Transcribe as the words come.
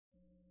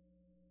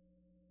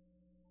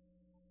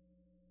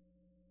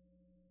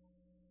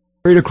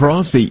Right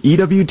across the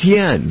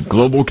EWTN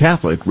Global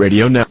Catholic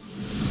Radio Network.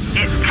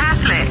 It's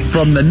Catholic.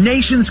 From the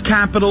nation's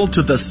capital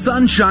to the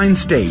Sunshine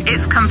State.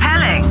 It's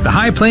compelling. The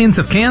high plains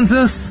of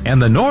Kansas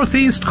and the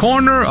northeast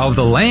corner of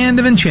the Land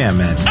of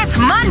Enchantment. It's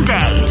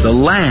Monday. The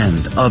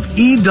land of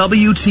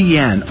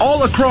EWTN,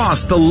 all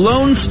across the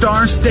Lone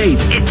Star State.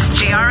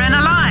 It's GRN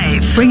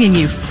Alive. Bringing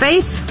you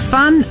faith,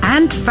 fun,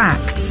 and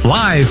facts.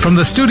 Live from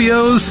the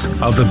studios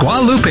of the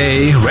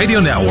Guadalupe Radio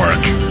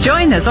Network.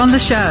 Join us on the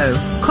show.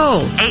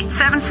 Call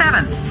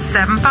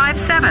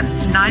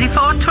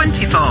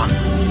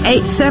 877-757-9424.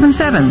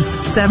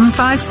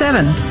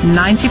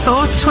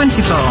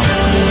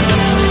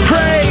 877-757-9424.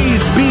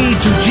 Praise be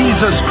to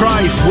Jesus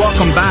Christ.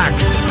 Welcome back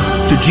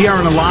to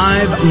GRN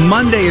Alive,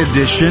 Monday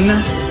edition.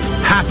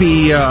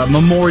 Happy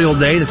Memorial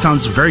Day. That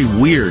sounds very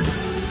weird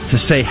to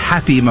say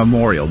Happy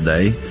Memorial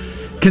Day,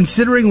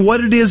 considering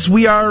what it is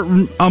we are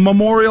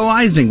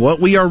memorializing, what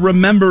we are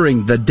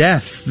remembering, the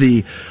death,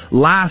 the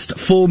last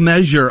full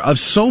measure of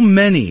so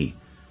many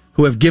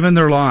who have given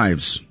their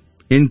lives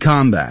in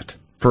combat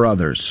for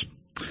others,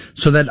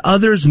 so that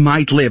others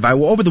might live.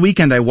 Over the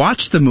weekend, I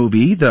watched the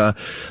movie, The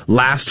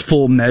Last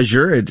Full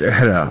Measure. It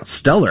had a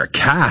stellar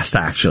cast,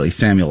 actually.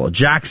 Samuel L.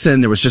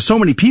 Jackson. There was just so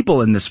many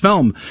people in this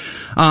film.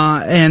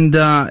 And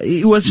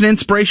it was an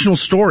inspirational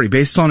story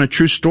based on a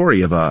true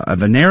story of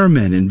an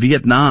airman in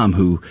Vietnam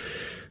who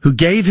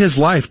gave his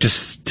life to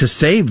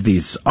save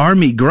these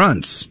army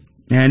grunts.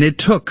 And it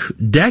took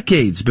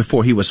decades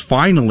before he was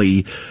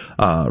finally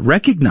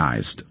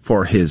recognized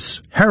for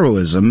his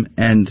heroism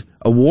and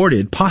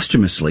awarded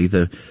posthumously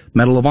the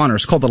Medal of Honor.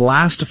 It's called The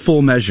Last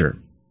Full Measure.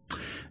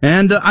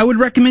 And I would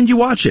recommend you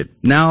watch it.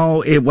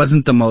 Now, it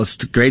wasn't the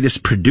most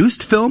greatest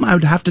produced film, I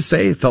would have to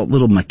say. It felt a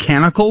little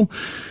mechanical,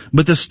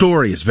 but the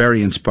story is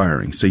very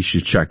inspiring, so you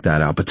should check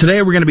that out. But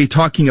today we're going to be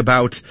talking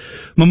about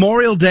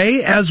Memorial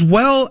Day, as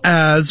well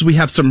as we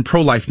have some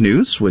pro-life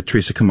news with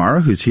Teresa Camara,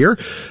 who's here.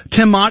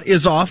 Tim Mott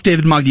is off.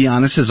 David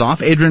Magianis is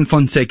off. Adrian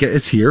Fonseca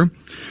is here.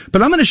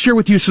 But I'm going to share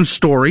with you some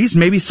stories,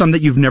 maybe some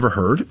that you've never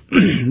heard,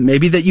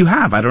 maybe that you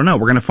have. I don't know.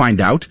 We're going to find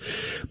out.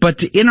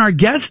 But in our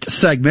guest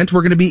segment,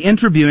 we're going to be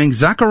interviewing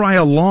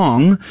Zachariah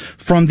Long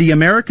from the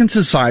American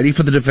Society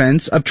for the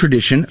Defense of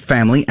Tradition,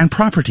 Family, and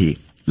Property,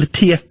 the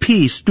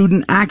TFP,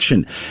 Student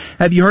Action.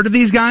 Have you heard of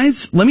these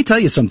guys? Let me tell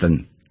you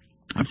something.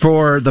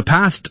 For the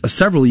past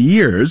several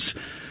years,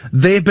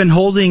 they've been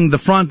holding the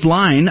front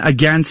line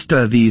against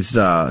these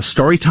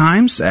story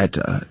times at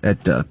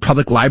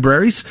public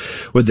libraries,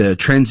 where the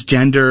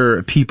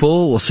transgender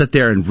people will sit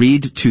there and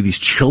read to these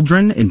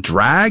children in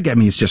drag. I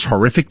mean, it's just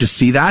horrific to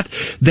see that.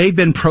 They've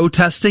been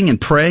protesting and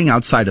praying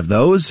outside of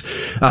those.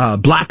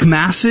 Black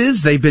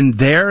masses, they've been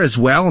there as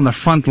well on the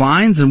front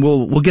lines, and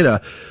we'll get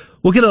a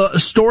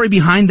story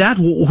behind that.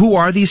 Who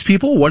are these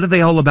people? What are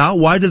they all about?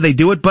 Why do they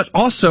do it? But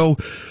also,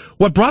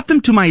 what brought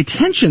them to my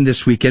attention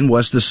this weekend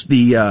was this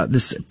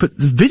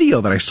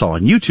video that I saw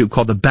on YouTube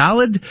called The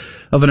Ballad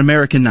of an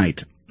American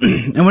Night.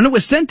 And when it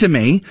was sent to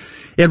me,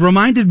 it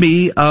reminded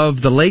me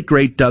of the late,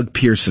 great Doug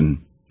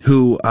Pearson,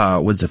 who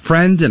was a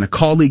friend and a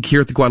colleague here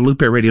at the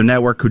Guadalupe Radio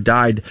Network, who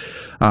died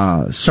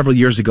several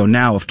years ago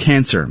now of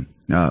cancer.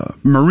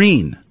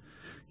 Marine.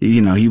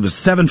 You know, he was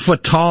 7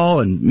 foot tall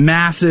and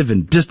massive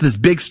and just this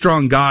big,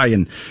 strong guy.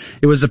 And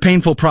it was a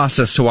painful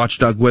process to watch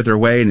Doug wither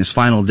away in his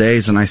final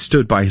days. And I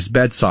stood by his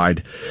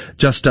bedside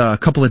just a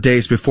couple of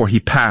days before he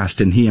passed,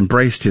 and he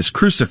embraced his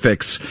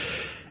crucifix.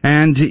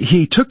 And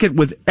he took it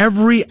with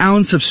every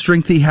ounce of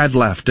strength he had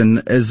left.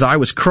 And as I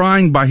was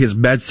crying by his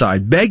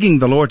bedside, begging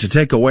the Lord to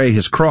take away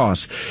his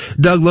cross,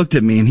 Doug looked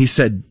at me and he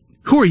said,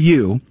 "Who are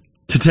you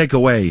to take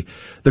away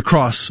the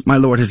cross my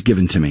Lord has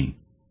given to me?"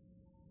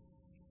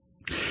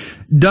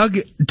 Doug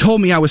told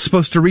me I was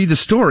supposed to read the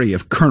story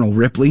of Colonel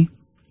Ripley,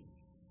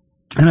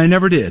 and I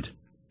never did.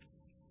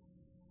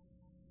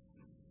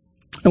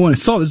 And when I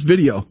saw this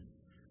video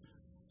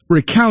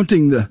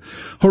recounting the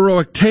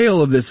heroic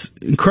tale of this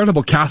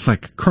incredible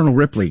Catholic, Colonel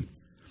Ripley,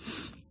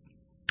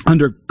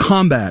 under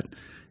combat,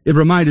 it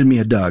reminded me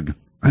of Doug.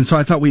 And so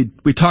I thought we'd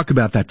talk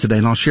about that today,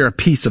 and I'll share a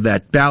piece of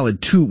that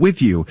ballad too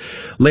with you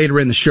later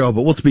in the show.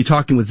 But we'll be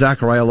talking with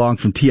Zachariah Long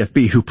from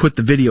TFB, who put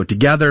the video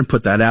together and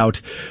put that out.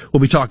 We'll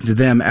be talking to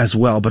them as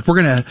well. But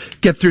we're going to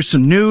get through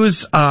some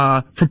news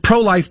from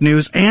pro-life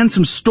news and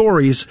some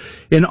stories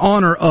in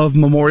honor of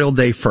Memorial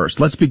Day first.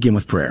 Let's begin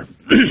with prayer.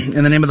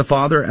 In the name of the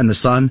Father, and the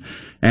Son,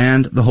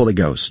 and the Holy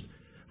Ghost.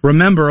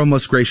 Remember, O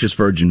most gracious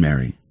Virgin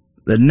Mary,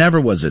 that never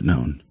was it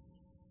known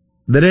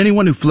that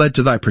anyone who fled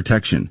to thy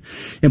protection,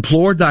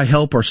 implored thy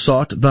help, or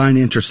sought thine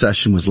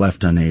intercession was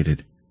left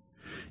unaided.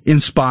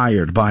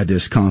 Inspired by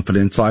this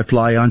confidence, I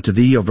fly unto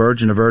thee, O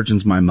Virgin of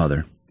Virgins, my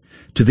Mother.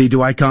 To thee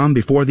do I come,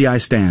 before thee I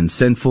stand,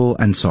 sinful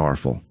and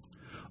sorrowful.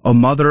 O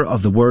Mother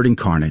of the Word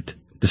incarnate,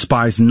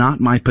 despise not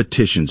my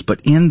petitions,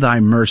 but in thy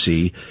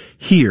mercy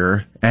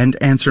hear and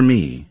answer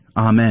me.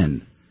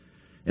 Amen.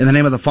 In the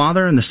name of the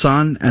Father, and the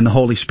Son, and the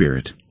Holy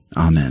Spirit.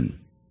 Amen.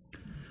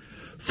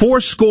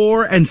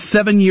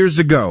 77 years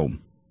ago,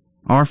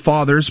 our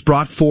fathers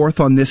brought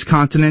forth on this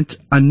continent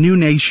a new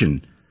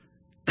nation,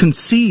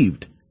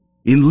 conceived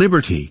in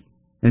liberty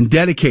and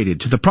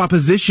dedicated to the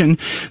proposition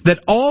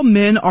that all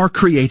men are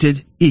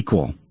created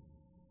equal.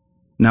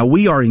 Now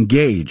we are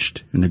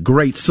engaged in a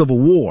great civil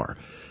war,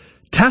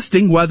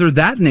 testing whether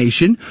that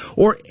nation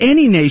or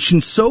any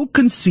nation so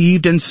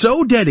conceived and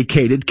so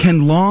dedicated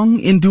can long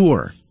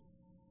endure.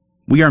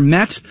 We are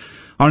met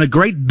on a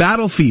great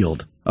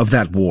battlefield of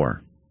that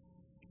war.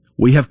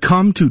 We have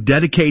come to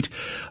dedicate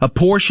a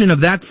portion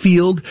of that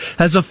field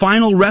as a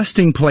final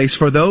resting place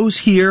for those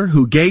here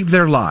who gave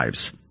their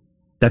lives,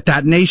 that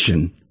that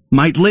nation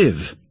might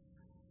live.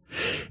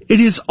 It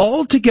is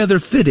altogether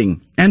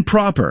fitting and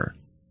proper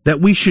that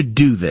we should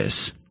do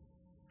this.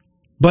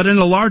 But in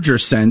a larger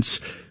sense,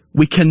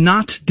 we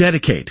cannot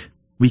dedicate,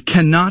 we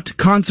cannot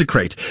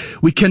consecrate,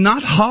 we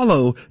cannot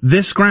hallow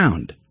this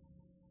ground.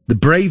 The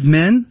brave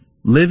men,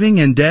 living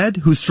and dead,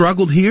 who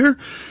struggled here,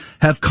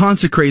 have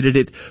consecrated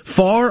it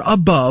far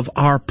above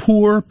our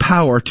poor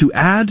power to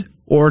add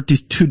or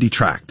to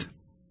detract.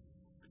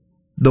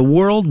 The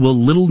world will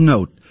little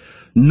note,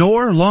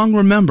 nor long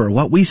remember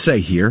what we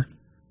say here,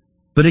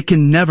 but it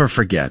can never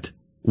forget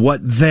what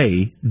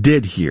they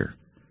did here.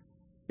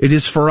 It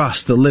is for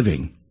us, the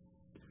living,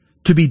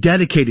 to be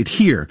dedicated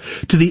here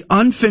to the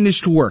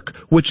unfinished work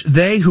which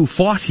they who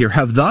fought here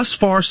have thus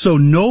far so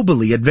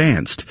nobly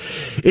advanced.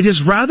 It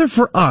is rather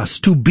for us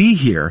to be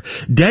here,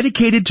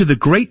 dedicated to the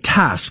great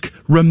task,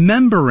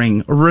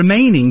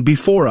 remaining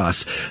before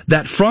us,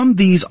 that from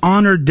these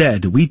honored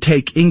dead we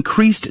take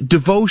increased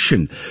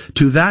devotion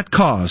to that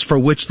cause for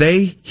which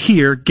they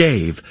here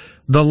gave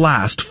the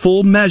last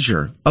full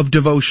measure of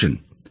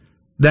devotion.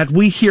 That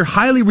we here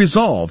highly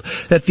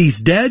resolve that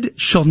these dead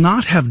shall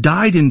not have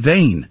died in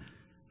vain,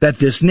 that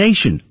this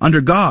nation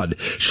under God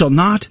shall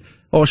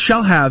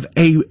have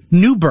a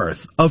new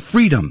birth of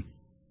freedom,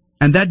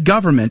 and that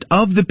government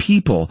of the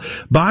people,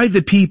 by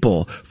the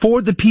people,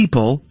 for the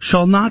people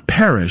shall not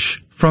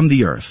perish from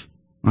the earth.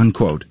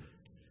 Unquote.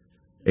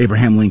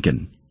 Abraham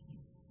Lincoln.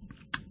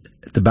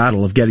 At the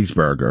Battle of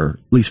Gettysburg, or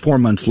at least 4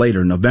 months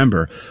later,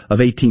 November of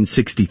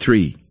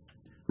 1863,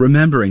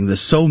 remembering the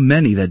so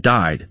many that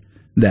died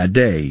that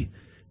day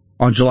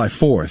on July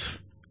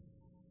 4th,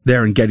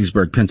 there in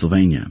Gettysburg,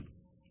 Pennsylvania.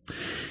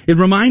 It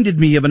reminded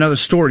me of another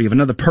story of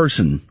another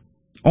person,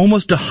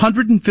 almost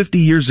 150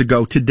 years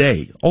ago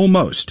today,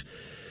 almost.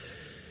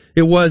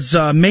 It was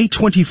May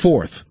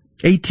 24th,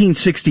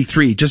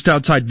 1863, just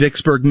outside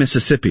Vicksburg,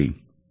 Mississippi.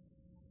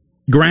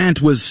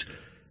 Grant was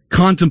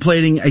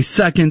contemplating a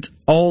second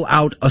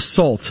all-out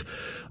assault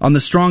on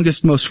the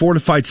strongest, most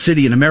fortified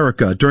city in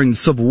America during the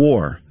Civil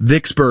War,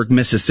 Vicksburg,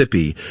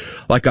 Mississippi,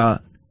 like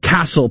a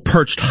castle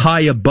perched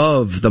high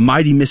above the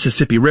mighty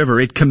Mississippi River.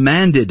 It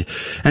commanded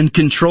and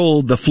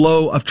controlled the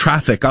flow of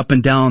traffic up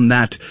and down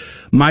that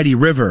mighty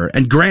river.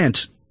 And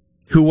Grant,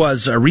 who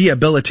was a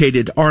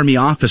rehabilitated Army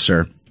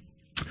officer,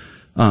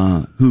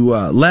 who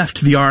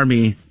left the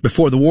Army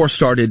before the war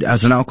started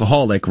as an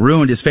alcoholic,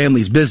 ruined his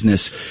family's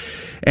business,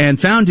 and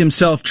found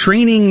himself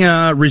training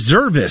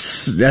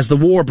reservists as the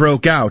war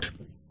broke out,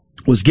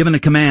 was given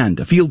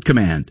a field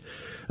command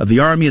of the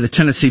Army of the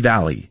Tennessee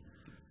Valley.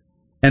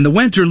 And the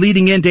winter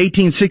leading into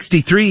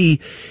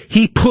 1863,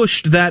 he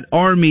pushed that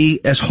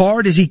army as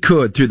hard as he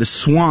could through the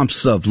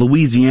swamps of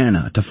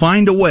Louisiana to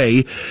find a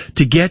way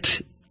to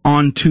get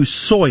onto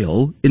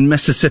soil in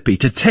Mississippi,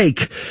 to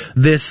take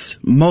this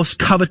most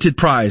coveted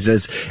prize.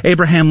 As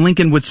Abraham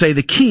Lincoln would say,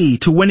 the key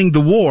to winning the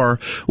war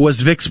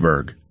was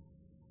Vicksburg.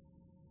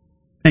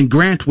 And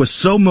Grant was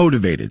so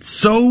motivated,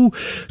 so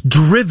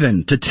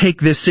driven to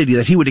take this city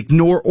that he would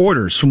ignore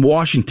orders from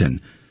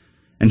Washington,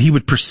 and he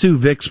would pursue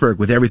Vicksburg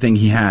with everything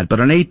he had.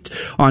 But on May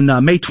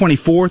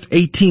 24th,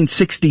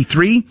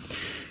 1863,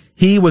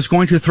 he was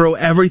going to throw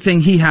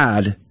everything he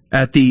had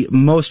at the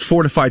most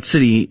fortified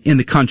city in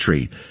the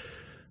country,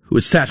 who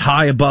was set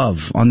high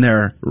above on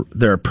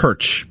their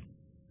perch.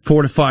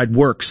 Fortified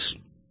works,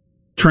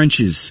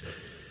 trenches,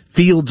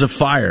 fields of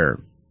fire.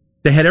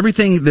 They had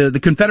everything, the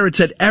Confederates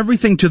had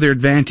everything to their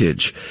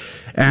advantage,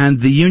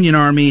 and the Union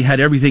Army had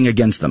everything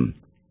against them.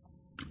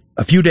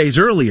 A few days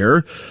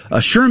earlier,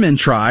 Sherman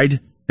tried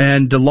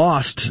and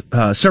lost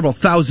several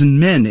thousand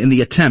men in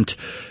the attempt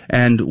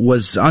and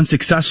was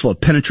unsuccessful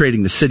at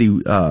penetrating the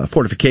city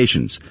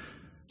fortifications.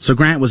 So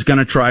Grant was going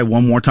to try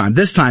one more time,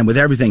 this time with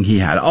everything he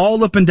had.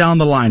 All up and down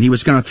the line, he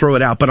was going to throw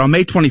it out. But on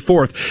May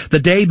 24th, the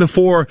day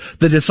before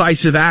the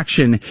decisive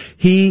action,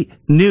 he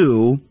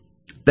knew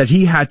that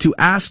he had to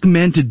ask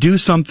men to do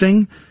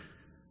something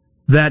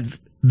that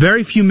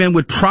very few men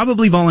would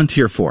probably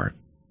volunteer for.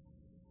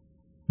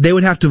 They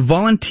would have to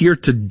volunteer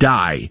to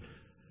die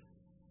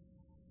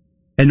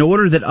in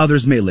order that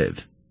others may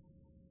live.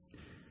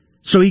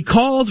 So he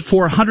called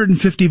for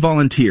 150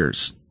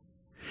 volunteers.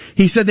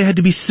 He said they had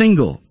to be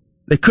single.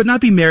 They could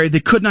not be married. They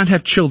could not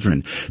have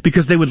children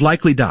because they would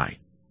likely die.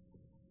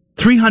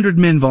 300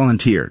 men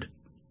volunteered.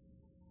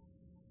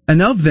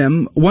 And of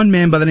them, one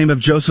man by the name of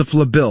Joseph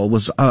LaBille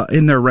was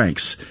in their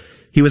ranks.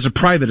 He was a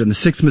private in the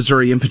 6th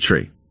Missouri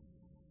Infantry.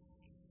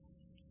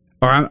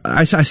 Or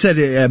I said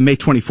May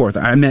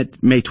 24th. I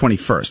meant May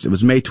 21st. It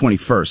was May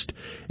 21st,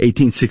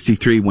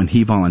 1863, when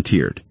he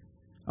volunteered.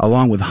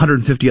 along with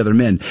 150 other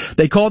men.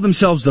 They called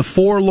themselves the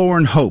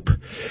Forlorn Hope,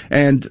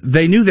 and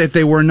they knew that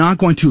they were not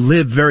going to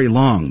live very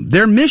long.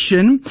 Their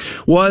mission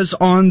was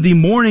on the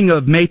morning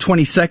of May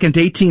 22nd,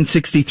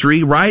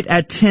 1863, right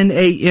at 10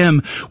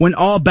 a.m., when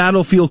all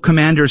battlefield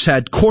commanders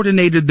had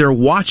coordinated their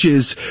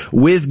watches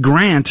with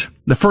Grant,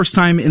 the first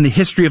time in the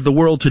history of the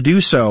world to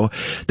do so.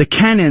 The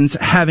cannons,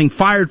 having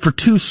fired for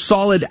 2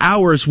 solid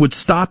hours, would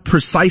stop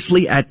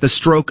precisely at the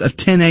stroke of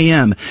 10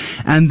 a.m.,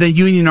 and the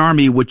Union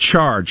Army would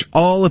charge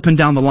all up and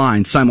down the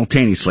line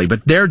simultaneously.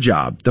 But their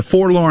job, the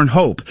Forlorn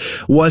Hope,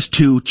 was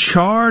to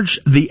charge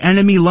the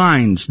enemy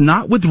lines,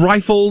 not with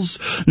rifles,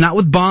 not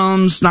with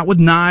bombs, not with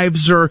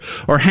knives or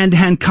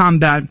hand-to-hand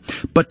combat,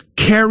 but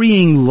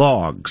carrying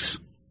logs.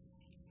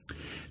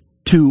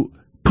 To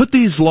put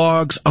these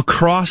logs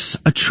across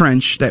a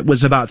trench that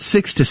was about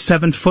 6 to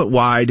 7 foot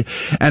wide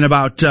and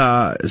about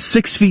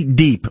 6 feet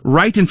deep,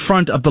 right in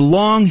front of the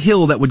long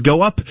hill that would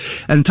go up,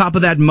 and on top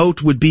of that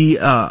moat would be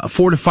a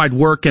fortified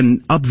work,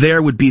 and up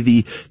there would be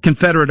the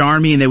Confederate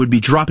Army, and they would be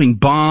dropping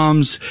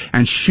bombs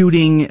and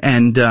shooting,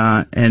 and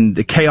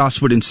the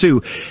chaos would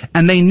ensue.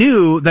 And they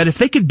knew that if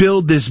they could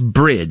build this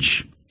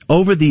bridge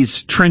over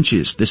these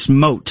trenches, this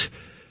moat,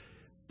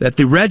 that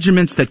the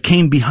regiments that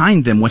came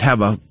behind them would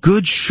have a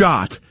good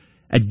shot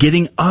at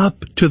getting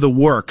up to the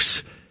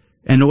works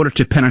in order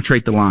to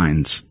penetrate the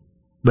lines.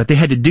 But they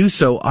had to do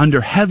so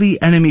under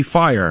heavy enemy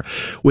fire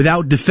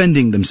without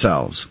defending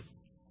themselves.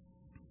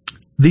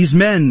 These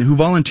men who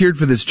volunteered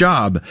for this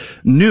job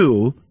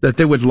knew that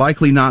they would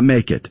likely not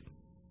make it,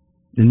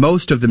 and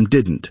most of them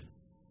didn't.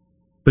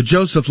 But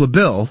Joseph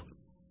LaBille,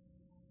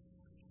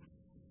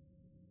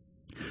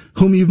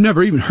 whom you've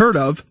never even heard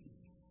of,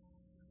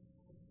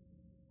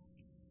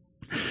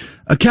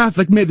 a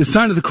Catholic, made the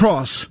sign of the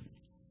cross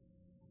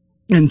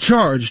and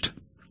charged,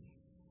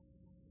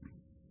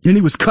 and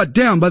he was cut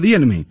down by the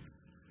enemy.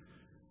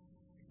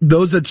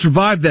 Those that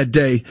survived that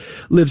day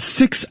lived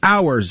 6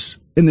 hours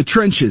in the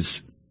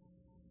trenches,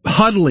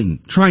 huddling,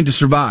 trying to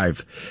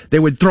survive. They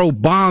would throw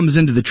bombs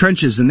into the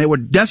trenches, and they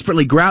would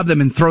desperately grab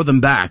them and throw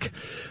them back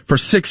for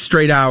 6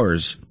 straight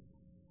hours.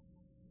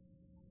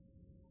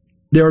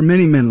 There are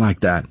many men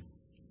like that.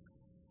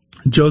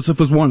 Joseph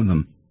was one of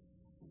them.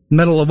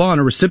 Medal of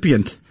Honor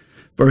recipient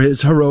for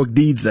his heroic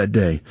deeds that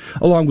day,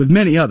 along with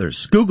many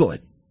others. Google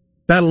it.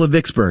 Battle of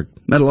Vicksburg,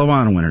 Medal of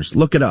Honor winners.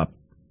 Look it up.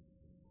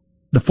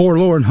 The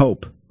Forlorn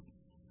Hope.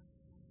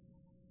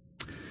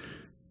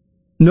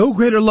 No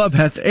greater love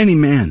hath any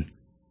man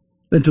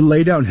than to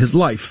lay down his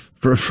life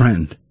for a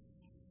friend.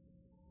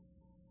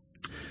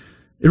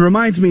 It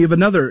reminds me of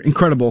another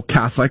incredible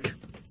Catholic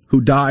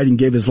who died and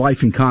gave his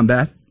life in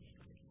combat.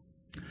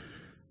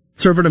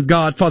 Servant of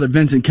God, Father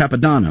Vincent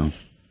Capodanno,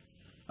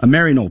 a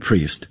Maryknoll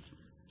priest.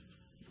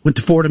 Went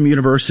to Fordham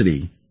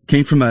University.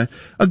 Came from a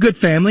good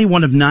family,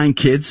 one of 9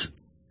 kids.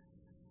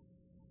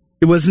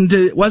 It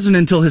wasn't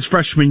until his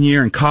freshman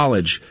year in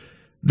college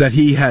that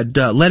he had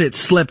let it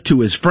slip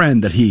to his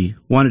friend that he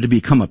wanted to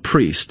become a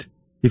priest.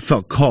 He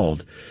felt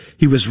called.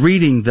 He was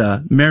reading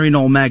the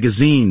Maryknoll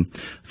magazine,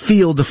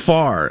 Field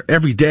Afar,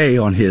 every day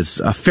on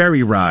his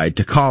ferry ride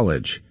to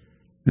college.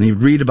 And he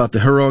would read about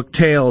the heroic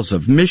tales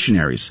of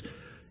missionaries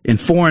in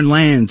foreign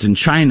lands in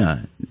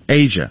China,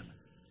 Asia,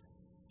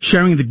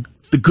 sharing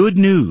the good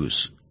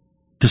news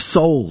to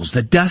souls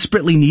that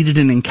desperately needed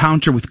an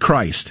encounter with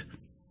Christ.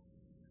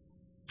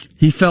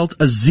 He felt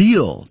a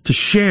zeal to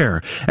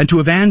share and to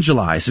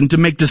evangelize and to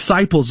make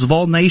disciples of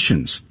all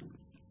nations.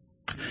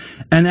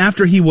 And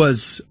after he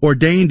was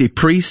ordained a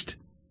priest,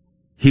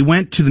 he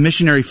went to the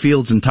missionary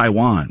fields in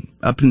Taiwan,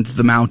 up into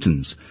the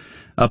mountains,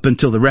 up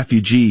until the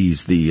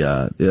refugees,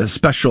 the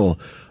special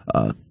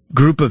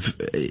group of...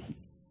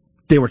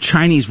 They were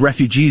Chinese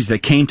refugees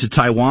that came to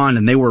Taiwan,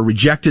 and they were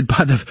rejected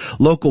by the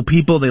local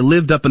people. They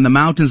lived up in the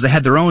mountains. They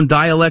had their own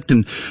dialect,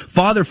 and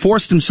Father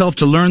forced himself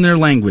to learn their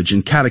language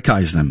and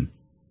catechize them,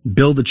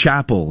 build a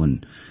chapel,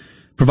 and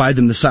provide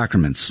them the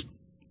sacraments.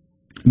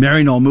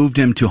 Maryknoll moved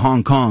him to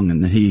Hong Kong,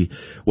 and he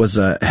was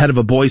head of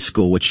a boys'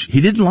 school, which he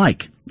didn't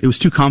like. It was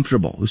too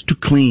comfortable. It was too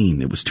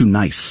clean. It was too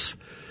nice.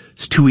 It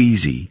was too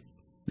easy.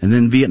 And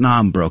then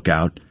Vietnam broke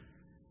out,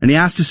 and he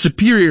asked his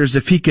superiors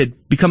if he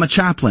could become a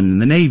chaplain in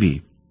the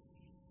Navy.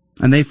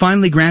 And they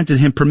finally granted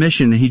him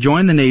permission, and he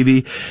joined the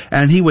Navy,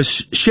 and he was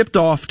shipped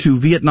off to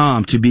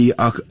Vietnam to be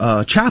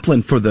a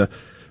chaplain for the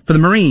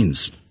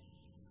Marines.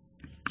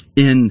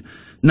 In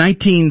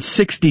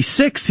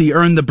 1966, he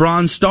earned the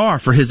Bronze Star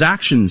for his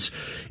actions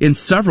in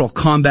several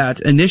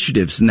combat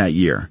initiatives in that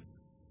year.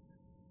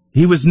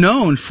 He was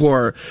known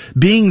for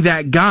being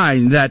that guy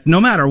that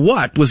no matter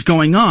what was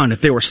going on, if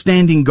they were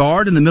standing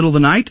guard in the middle of the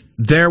night,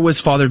 there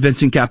was Father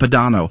Vincent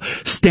Capodanno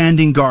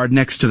standing guard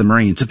next to the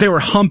Marines. If they were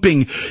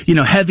humping,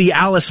 heavy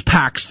Alice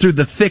packs through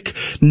the thick,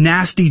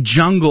 nasty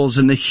jungles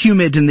and the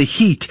humid and the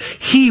heat,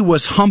 he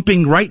was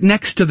humping right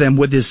next to them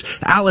with his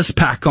Alice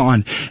pack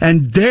on.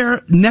 And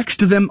there next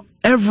to them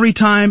every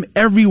time,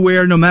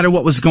 everywhere, no matter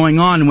what was going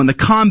on. And when the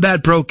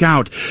combat broke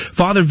out,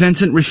 Father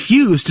Vincent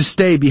refused to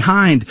stay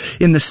behind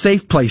in the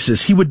safe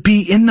places. He would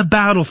be in the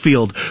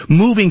battlefield,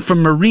 moving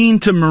from Marine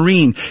to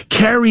Marine,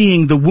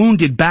 carrying the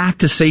wounded back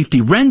to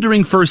safety,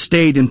 rendering first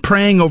aid and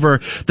praying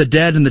over the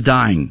dead and the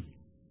dying.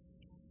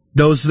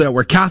 Those that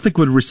were Catholic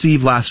would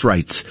receive last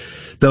rites.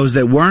 Those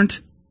that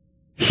weren't,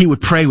 he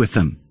would pray with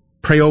them,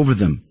 pray over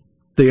them,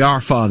 the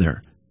Our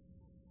Father.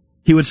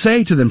 He would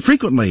say to them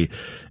frequently,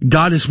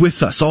 God is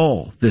with us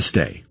all this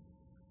day.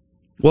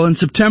 Well, in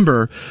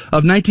September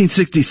of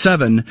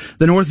 1967,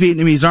 the North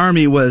Vietnamese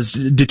army was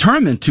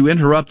determined to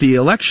interrupt the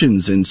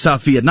elections in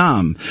South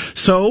Vietnam.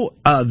 So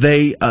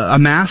they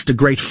amassed a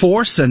great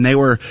force, and they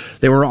were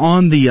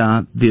on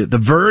the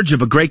verge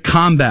of a great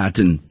combat.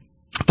 And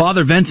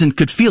Father Vincent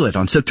could feel it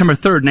on September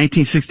 3rd,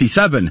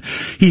 1967.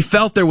 He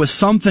felt there was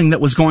something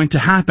that was going to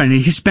happen,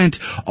 and he spent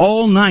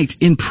all night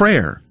in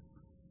prayer,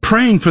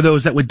 praying for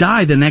those that would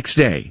die the next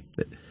day.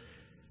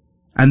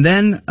 And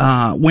then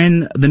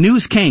when the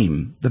news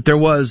came that there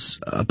was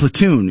a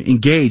platoon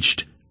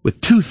engaged with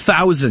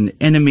 2,000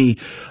 enemy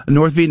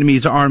North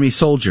Vietnamese army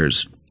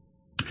soldiers,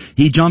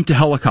 he jumped a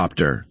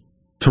helicopter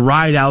to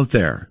ride out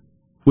there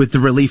with the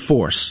relief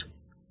force.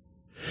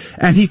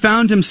 And he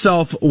found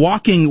himself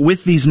walking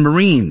with these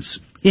Marines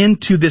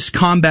into this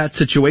combat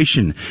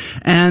situation.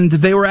 And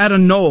they were at a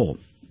knoll.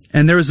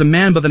 And there was a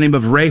man by the name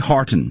of Ray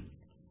Horton,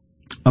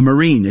 a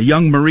Marine, a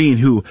young Marine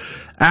who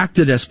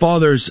acted as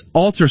Father's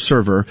altar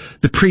server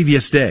the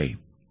previous day.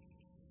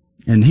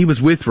 And he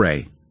was with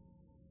Ray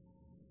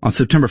on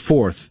September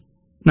 4th,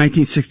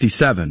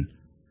 1967.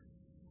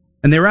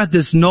 And they were at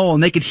this knoll,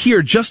 and they could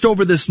hear just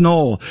over this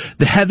knoll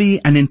the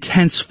heavy and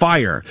intense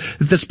fire.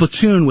 This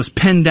platoon was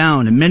pinned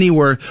down, and many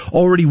were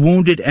already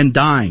wounded and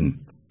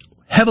dying,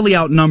 heavily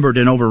outnumbered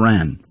and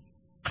overran.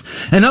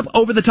 And up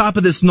over the top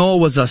of this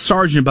knoll was a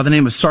sergeant by the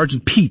name of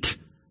Sergeant Pete,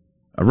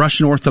 a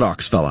Russian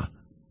Orthodox fella.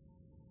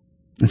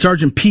 And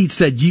Sergeant Pete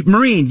said,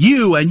 Marine,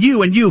 you and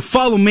you and you,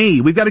 follow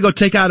me. We've got to go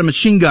take out a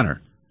machine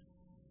gunner.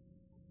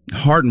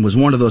 Horton was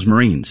one of those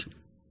Marines.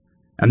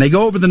 And they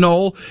go over the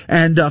knoll,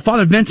 and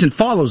Father Vincent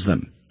follows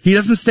them. He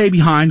doesn't stay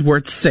behind where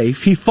it's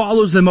safe. He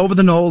follows them over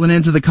the knoll and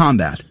into the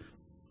combat.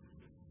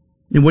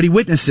 And what he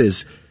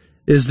witnesses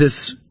is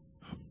this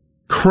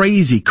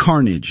crazy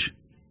carnage.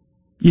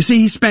 You see,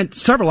 he spent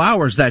several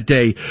hours that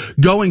day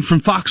going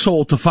from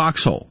foxhole to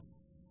foxhole,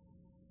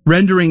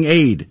 rendering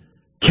aid,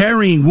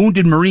 carrying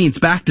wounded Marines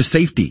back to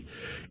safety,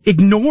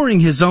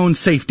 ignoring his own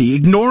safety,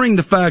 ignoring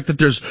the fact that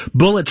there's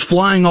bullets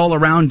flying all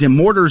around him,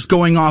 mortars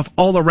going off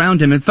all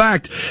around him. In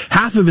fact,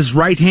 half of his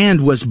right hand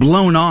was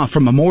blown off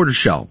from a mortar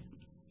shell.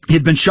 He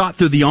had been shot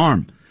through the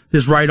arm,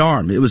 his right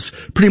arm. It was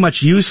pretty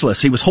much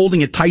useless. He was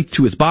holding it tight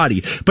to his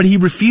body, but he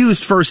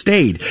refused first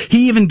aid.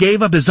 He even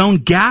gave up his own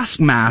gas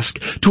mask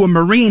to a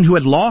Marine who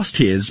had lost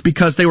his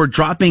because they were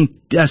dropping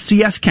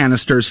CS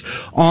canisters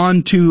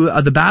onto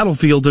the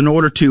battlefield in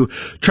order to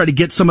try to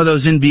get some of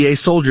those NVA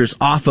soldiers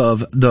off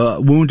of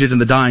the wounded and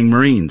the dying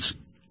Marines.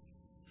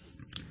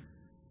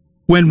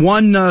 When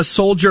one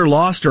soldier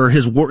lost or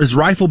his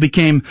rifle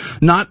became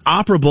not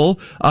operable,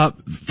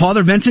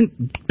 Father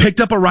Vincent picked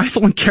up a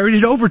rifle and carried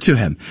it over to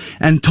him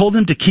and told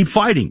him to keep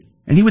fighting.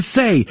 And he would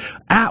say,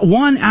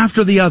 one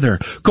after the other,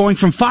 going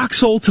from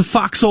foxhole to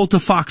foxhole to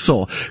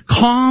foxhole,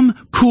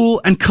 calm,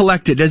 cool, and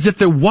collected, as if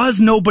there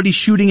was nobody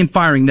shooting and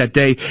firing that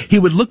day. He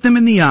would look them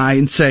in the eye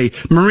and say,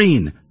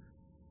 Marine,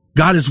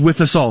 God is with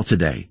us all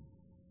today.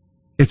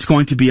 It's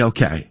going to be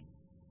okay.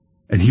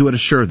 And he would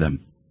assure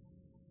them.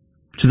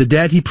 To the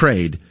dead he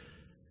prayed.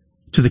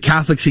 To the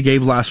Catholics he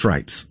gave last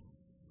rites.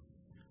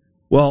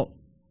 Well,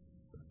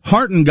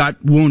 Horton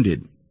got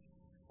wounded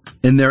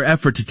in their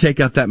effort to take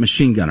out that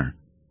machine gunner.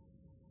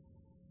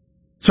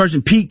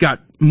 Sergeant Pete got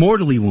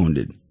mortally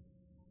wounded.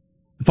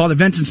 Father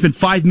Vincent spent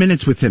 5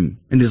 minutes with him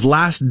in his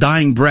last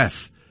dying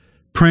breath,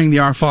 praying the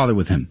Our Father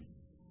with him.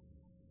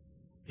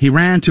 He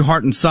ran to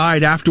Horton's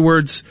side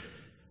afterwards,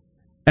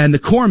 and the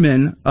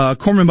corpsman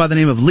by the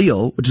name of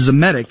Leal, which is a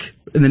medic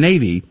in the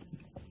Navy,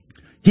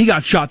 he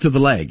got shot through the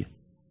leg,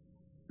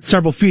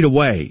 several feet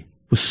away,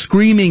 was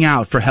screaming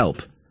out for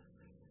help.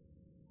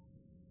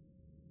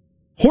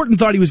 Horton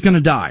thought he was going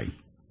to die.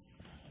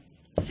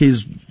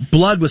 His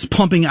blood was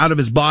pumping out of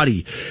his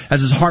body.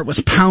 As his heart was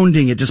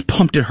pounding, it just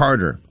pumped it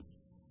harder.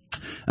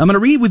 I'm going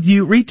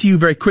to read to you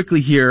very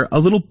quickly here a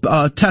little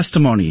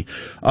testimony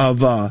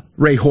of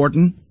Ray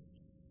Horton,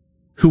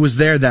 who was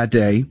there that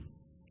day.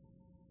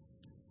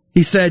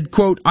 He said,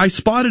 quote, I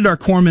spotted our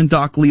corpsman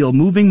Doc Leal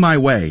moving my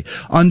way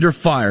under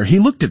fire. He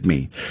looked at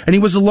me, and he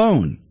was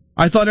alone.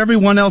 I thought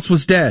everyone else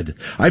was dead.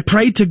 I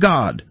prayed to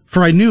God,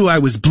 for I knew I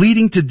was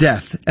bleeding to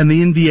death, and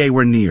the NVA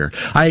were near.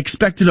 I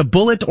expected a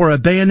bullet or a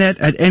bayonet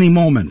at any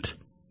moment.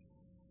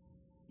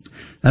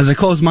 As I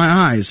closed my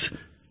eyes,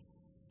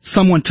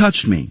 someone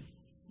touched me.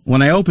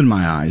 When I opened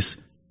my eyes,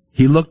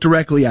 he looked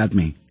directly at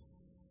me.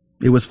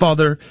 It was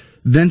Father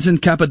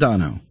Vincent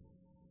Capodanno.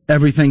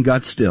 Everything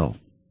got still.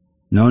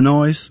 No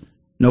noise,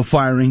 no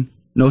firing,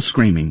 no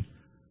screaming.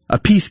 A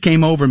peace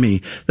came over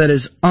me that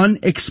is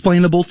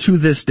unexplainable to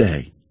this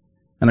day.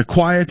 In a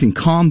quiet and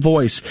calm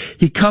voice,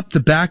 he cupped the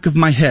back of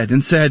my head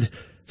and said,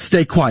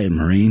 "Stay quiet,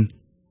 Marine.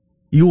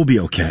 You will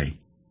be okay.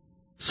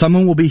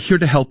 Someone will be here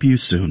to help you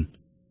soon.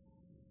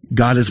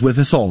 God is with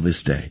us all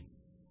this day."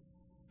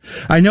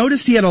 I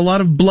noticed he had a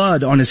lot of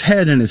blood on his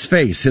head and his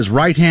face. His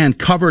right hand,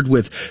 covered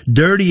with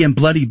dirty and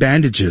bloody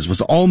bandages,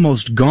 was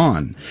almost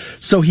gone.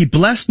 So he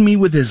blessed me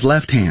with his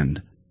left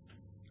hand.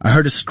 I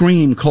heard a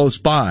scream close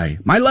by.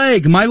 "My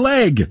leg! My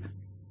leg!"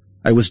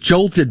 I was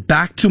jolted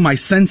back to my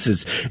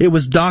senses. It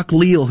was Doc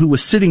Leal who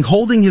was sitting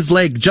holding his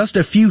leg just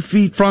a few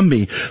feet from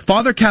me.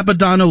 Father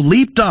Capodanno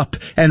leaped up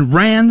and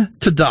ran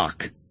to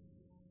Doc.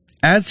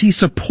 As he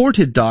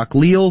supported Doc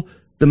Leal,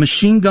 the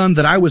machine gun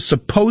that I was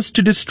supposed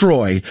to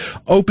destroy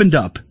opened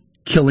up,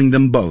 killing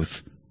them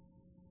both.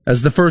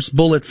 As the first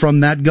bullet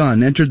from that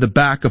gun entered the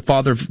back of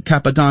Father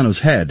Capodanno's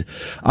head,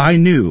 I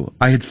knew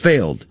I had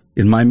failed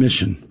in my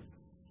mission.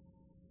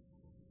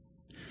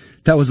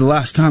 That was the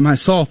last time I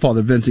saw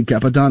Father Vincent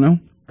Capodanno,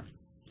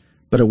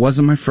 but it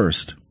wasn't my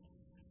first.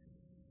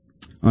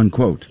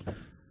 Unquote.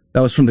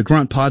 That was from The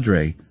Grunt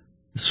Padre,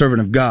 The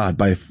Servant of God,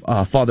 by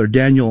Father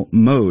Daniel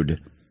Mode.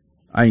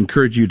 I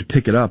encourage you to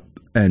pick it up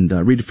and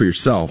read it for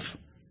yourself.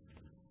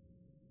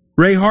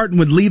 Ray Harton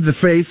would leave the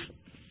faith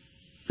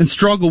and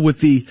struggle with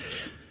the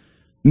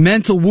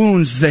mental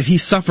wounds that he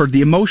suffered,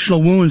 the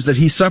emotional wounds that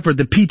he suffered,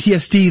 the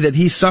PTSD that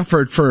he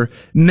suffered for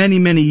many,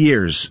 many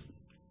years.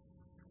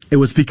 It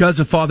was because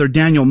of Father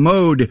Daniel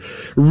Mode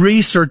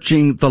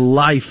researching the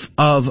life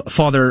of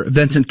Father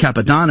Vincent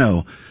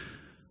Capodanno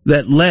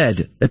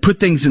that put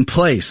things in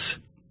place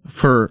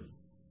for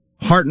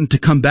Harton to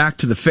come back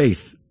to the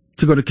faith,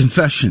 to go to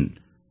confession,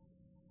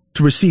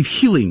 to receive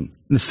healing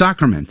in the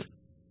sacrament,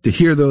 to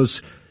hear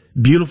those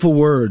beautiful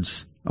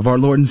words of our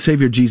Lord and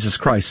Savior Jesus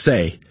Christ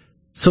say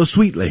so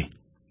sweetly,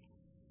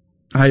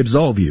 "I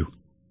absolve you."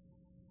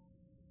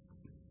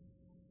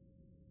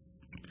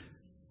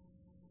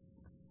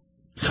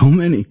 So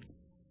many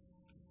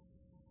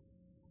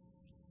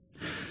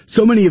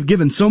have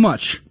given so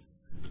much.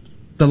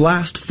 The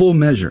last full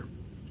measure.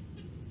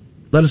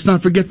 Let us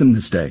not forget them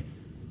this day.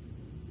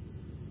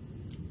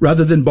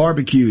 Rather than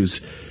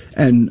barbecues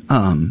and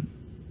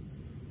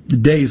the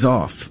days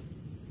off,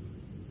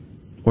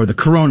 or the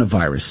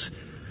coronavirus,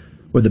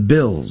 or the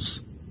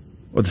bills,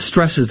 or the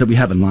stresses that we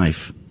have in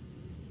life,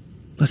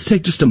 let's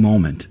take just a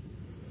moment.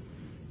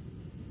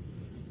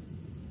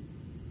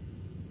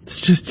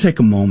 Let's just take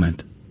a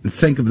moment and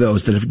think of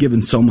those that have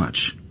given so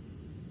much.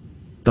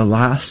 The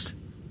last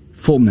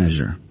full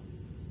measure.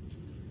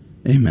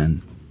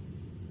 Amen.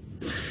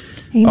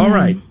 Amen. All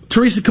right.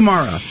 Teresa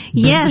Kamara.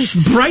 Yes.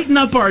 Brighten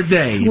up our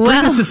day. Bring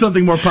us to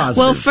something more positive.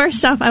 Well,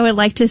 first off, I would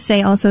like to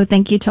say also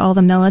thank you to all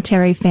the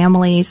military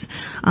families,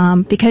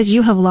 because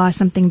you have lost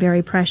something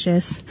very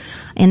precious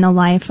in the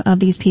life of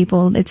these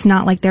people. It's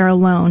not like they're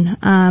alone.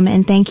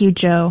 And thank you,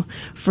 Joe,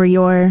 for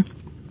your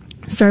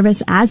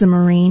service as a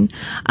Marine.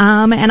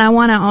 And I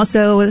want to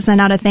also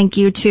send out a thank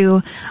you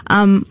to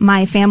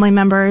my family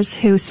members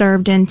who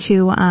served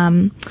into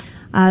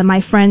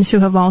my friends who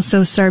have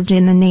also served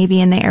in the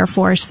Navy and the Air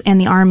Force and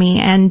the Army.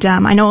 And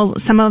I know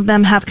some of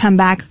them have come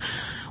back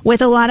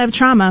with a lot of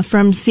trauma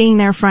from seeing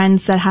their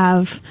friends that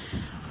have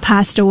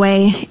passed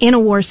away in a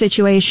war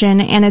situation.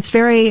 And it's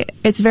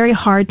very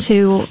hard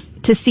to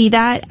see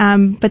that.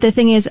 But the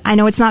thing is, I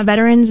know it's not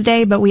Veterans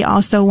Day, but we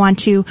also want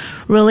to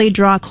really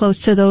draw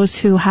close to those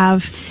who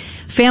have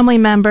family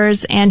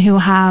members and who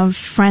have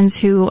friends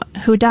who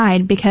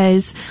died,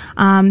 because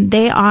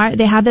they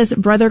have this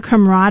brother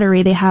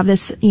camaraderie, they have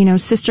this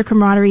sister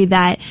camaraderie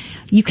that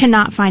you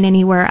cannot find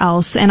anywhere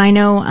else. And I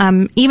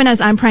know even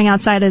as I'm praying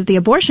outside of the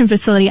abortion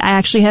facility, I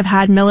actually have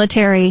had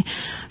military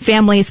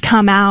families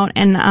come out,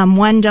 and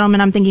one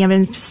gentleman I'm thinking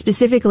of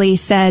specifically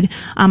said,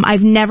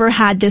 I've never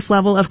had this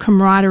level of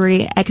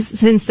camaraderie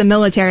since the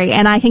military,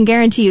 and I can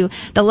guarantee you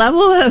the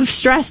level of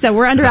stress that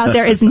we're under out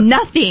there is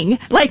nothing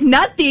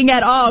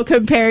at all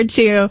compared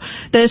to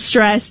the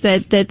stress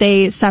that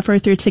they suffer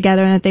through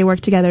together and that they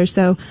work together.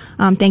 So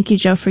thank you,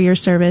 Joe, for your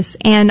service.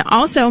 And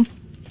also,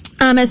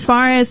 as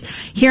far as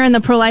here in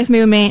the pro-life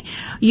movement,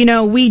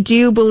 we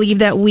do believe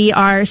that we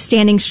are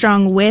standing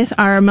strong with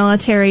our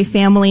military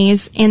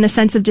families in the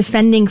sense of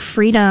defending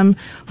freedom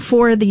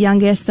for the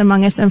youngest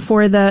among us and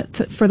for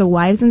the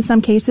wives in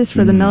some cases,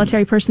 for the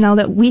military personnel,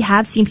 that we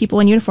have seen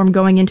people in uniform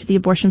going into the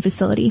abortion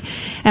facility.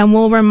 And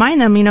we'll remind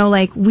them,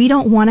 we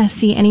don't want to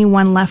see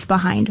anyone left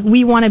behind.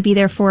 We want to be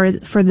there for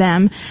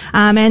them.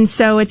 And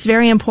so it's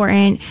very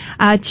important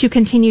to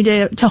continue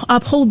to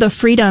uphold the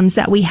freedoms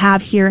that we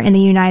have here in the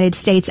United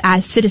States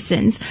as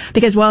citizens,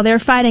 because while they're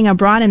fighting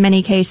abroad in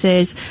many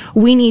cases,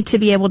 we need to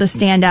be able to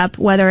stand up,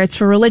 whether it's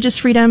for religious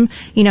freedom,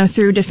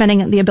 through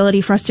defending the ability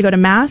for us to go to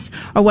Mass,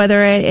 or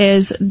whether it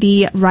is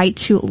the right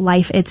to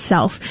life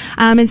itself.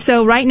 And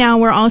so right now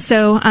we're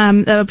also,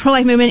 the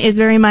pro-life movement is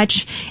very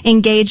much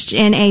engaged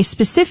in a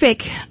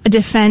specific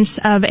defense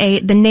of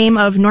the name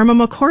of Norma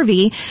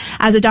McCorvey,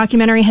 as a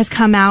documentary has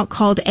come out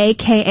called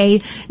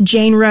AKA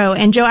Jane Roe.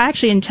 And Joe, I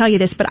actually didn't tell you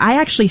this, but I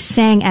actually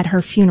sang at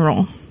her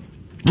funeral.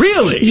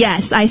 Really?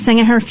 Yes, I sang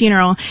at her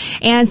funeral.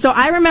 And so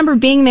I remember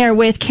being there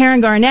with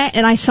Karen Garnett,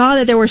 and I saw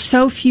that there were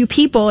so few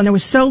people and there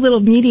was so little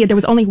media. There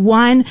was only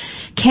one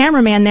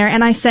cameraman there,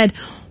 and I said,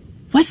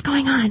 what's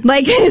going on?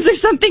 Like, is there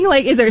something,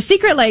 like, is there a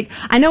secret? Like,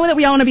 I know that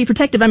we all want to be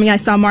protective. I mean, I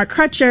saw Mark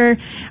Crutcher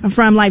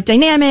from Life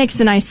Dynamics,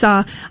 and I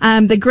saw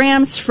the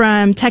Grams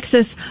from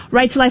Texas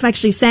Right to Life. I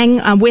actually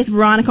sang with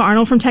Veronica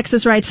Arnold from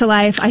Texas Right to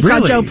Life. I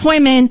saw Joe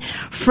Poyman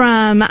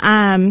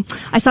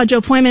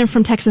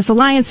from Texas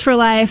Alliance for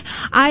Life.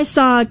 I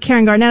saw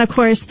Karen Garnett, of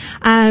course,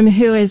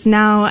 who is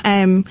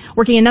now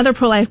working in another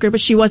pro-life group,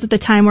 but she was at the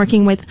time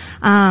working with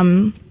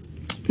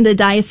the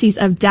Diocese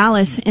of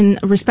Dallas in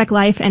Respect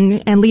Life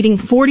and leading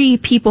 40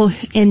 people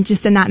in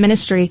that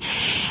ministry.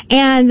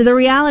 And the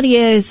reality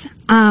is,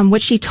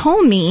 what she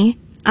told me,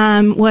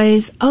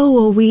 was,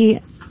 we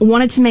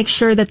wanted to make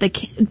sure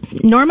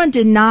that Norma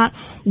did not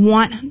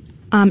want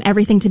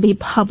everything to be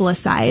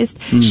publicized.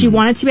 She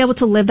wanted to be able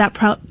to live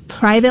that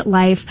private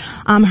life.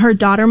 Her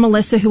daughter,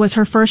 Melissa, who was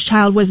her first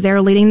child, was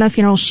there leading the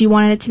funeral. She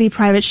wanted it to be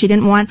private. She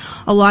didn't want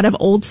a lot of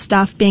old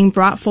stuff being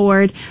brought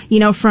forward,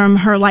 from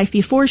her life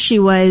before she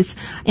was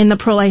in the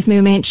pro-life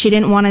movement. She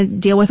didn't want to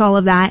deal with all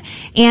of that.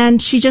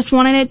 And she just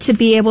wanted it to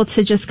be able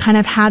to just kind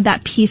of have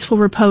that peaceful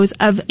repose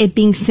of it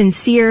being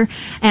sincere.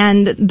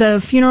 And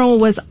the funeral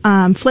was,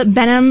 Flip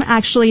Benham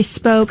actually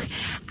spoke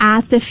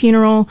at the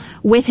funeral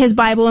with his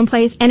Bible in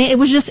place. And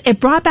it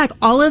brought back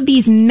all of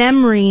these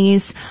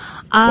memories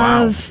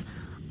of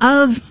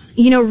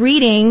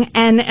reading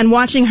and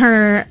watching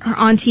her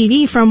on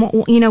TV from,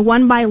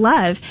 One by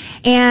Love.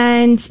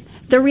 And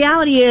the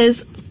reality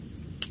is,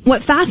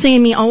 what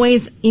fascinated me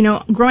always,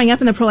 growing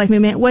up in the pro-life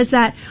movement, was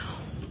that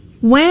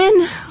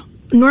when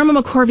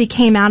Norma McCorvey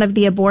came out of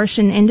the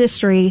abortion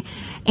industry,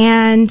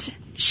 and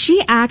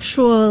she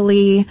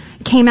actually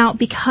came out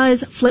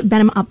because Flip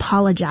Benham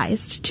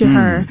apologized to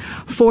her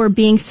for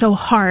being so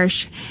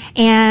harsh.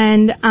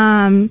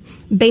 And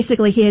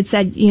basically he had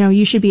said,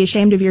 you should be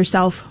ashamed of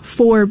yourself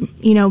for,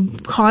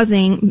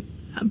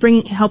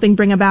 helping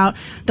bring about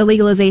the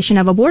legalization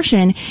of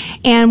abortion.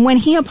 And when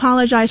he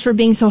apologized for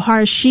being so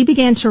harsh, she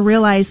began to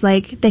realize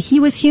that he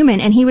was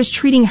human and he was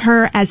treating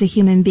her as a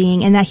human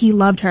being and that he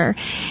loved her.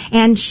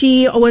 And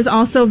she was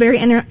also very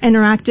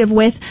interactive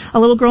with a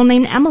little girl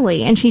named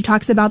Emily, and she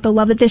talks about the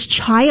love that this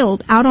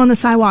child out on the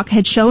sidewalk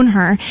had shown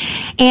her.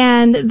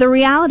 And the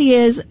reality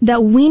is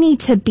that we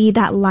need to be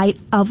that light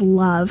of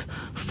love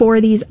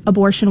for these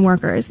abortion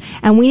workers.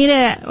 And we need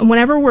to,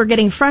 whenever we're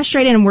getting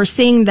frustrated and we're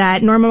seeing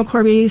that Norma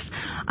McCorvey's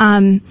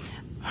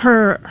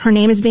her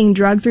name is being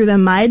dragged through the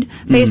mud,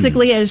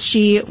 basically, as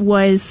she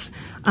was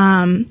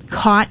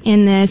caught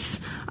in this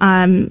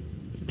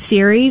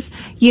series,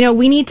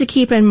 we need to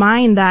keep in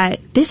mind that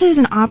this is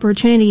an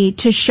opportunity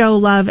to show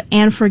love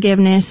and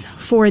forgiveness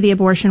for the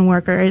abortion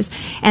workers.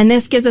 And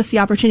this gives us the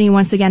opportunity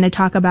once again to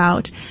talk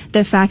about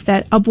the fact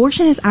that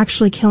abortion is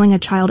actually killing a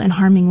child and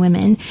harming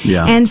women.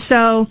 Yeah. And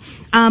so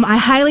I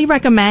highly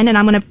recommend, and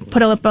I'm going to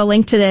put up a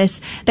link to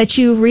this, that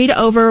you read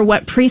over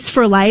what Priests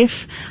for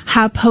Life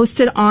have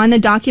posted on the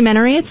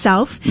documentary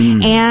itself,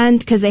 and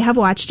because they have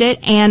watched it,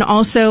 and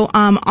also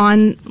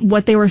on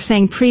what they were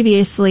saying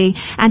previously,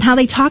 and how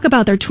they talk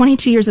about their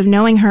 22 years of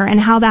knowing her, and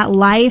how that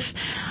life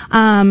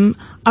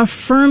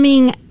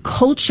affirming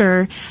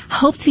culture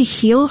helped to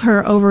heal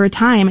her over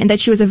time, and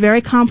that she was a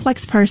very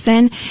complex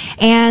person,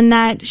 and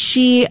that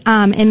she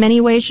in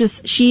many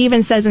ways she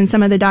even says in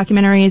some of the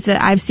documentaries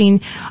that I've seen,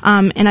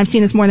 and I've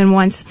seen this more than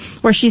once,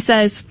 where she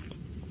says,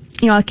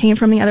 I came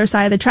from the other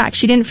side of the track.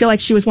 She didn't feel like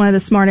she was one of the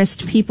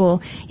smartest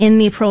people in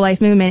the pro-life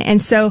movement. And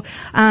so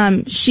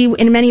she,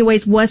 in many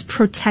ways, was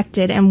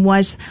protected and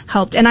was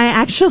helped. And I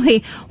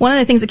actually, one of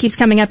the things that keeps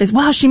coming up is,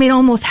 wow, she made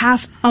almost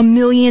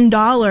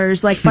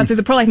 $500,000, but through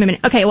the pro-life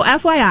movement. Okay, well,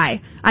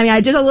 FYI, I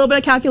did a little bit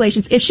of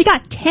calculations. If she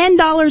got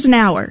 $10 an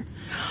hour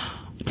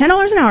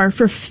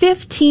for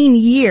 15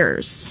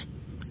 years,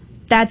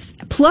 that's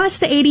plus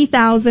the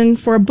 $80,000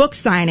 for a book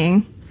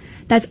signing.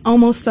 That's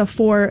almost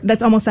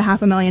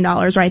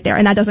 $500,000 right there,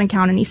 and that doesn't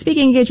count any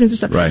speaking engagements or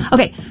stuff. Right.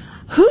 Okay,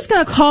 who's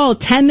gonna call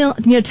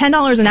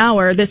 $10 an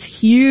hour this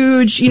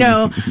huge,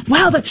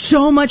 wow, that's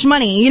so much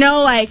money,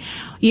 so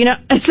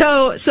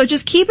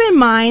just keep in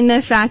mind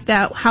the fact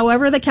that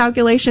however the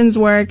calculations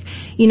work,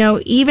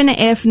 even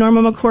if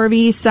Norma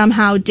McCorvey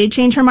somehow did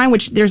change her mind,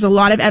 which there's a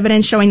lot of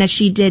evidence showing that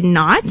she did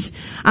not.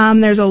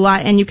 There's a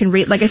lot, and you can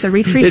read, like I said,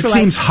 read Priests for Life.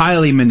 It seems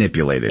highly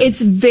manipulated. It's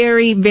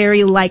very,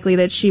 very likely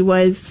that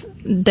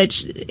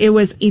it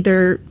was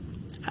either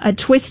a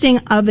twisting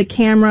of the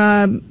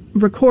camera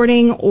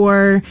recording,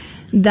 or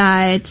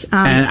that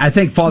and I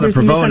think Father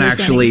Pavone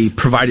actually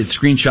provided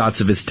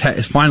screenshots of his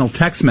final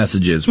text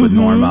messages with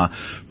Norma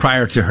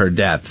prior to her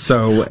death.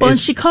 So and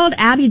she called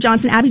Abby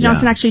Johnson. Abby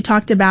Johnson actually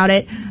talked about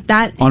it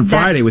on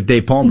Friday with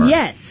Dave Palmer.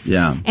 Yes.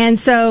 Yeah. And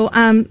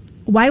so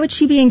why would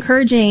she be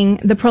encouraging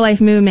the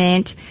pro-life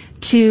movement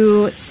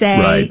to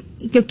say,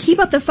 keep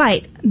up the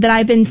fight that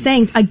I've been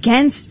saying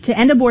to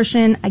end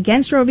abortion,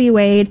 against Roe v.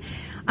 Wade,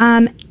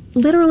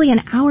 literally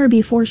an hour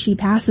before she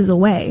passes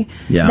away.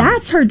 Yeah.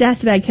 That's her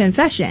deathbed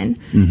confession.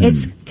 Mm-hmm.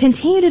 It's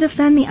continue to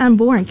defend the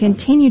unborn,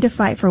 continue to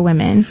fight for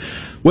women.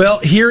 Well,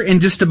 here in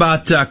just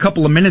about a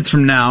couple of minutes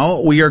from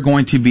now, we are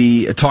going to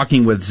be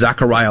talking with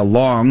Zachariah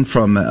Long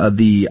from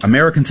the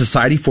American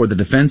Society for the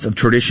Defense of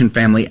Tradition,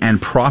 Family,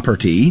 and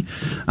Property.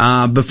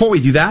 Before we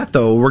do that,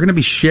 though, we're going to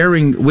be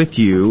sharing with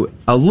you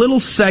a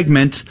little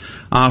segment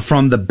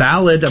from the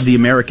Ballad of the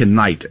American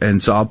Knight, and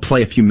so I'll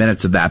play a few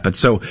minutes of that. But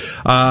so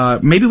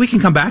maybe we can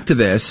come back to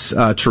this,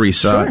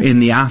 Teresa, in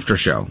the after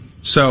show.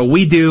 So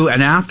we do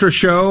an after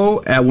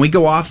show when we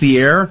go off the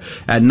air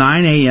at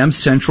 9 a.m.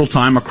 Central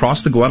Time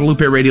across the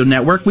Guadalupe Radio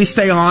Network. We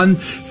stay on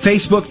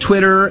Facebook,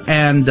 Twitter,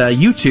 and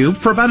YouTube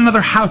for about another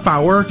half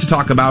hour to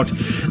talk about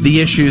the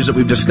issues that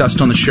we've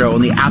discussed on the show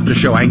and the after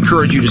show. I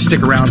encourage you to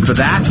stick around for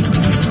that.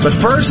 But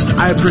first,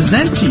 I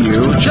present to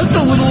you just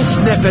a little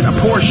snippet, a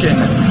portion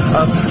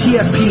of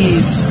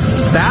TFP's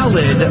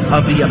Ballad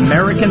of the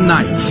American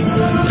Knight,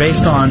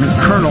 based on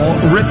Colonel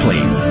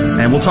Ripley.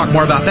 And we'll talk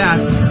more about that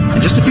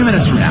in just a few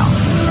minutes from now.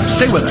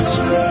 Stay with us.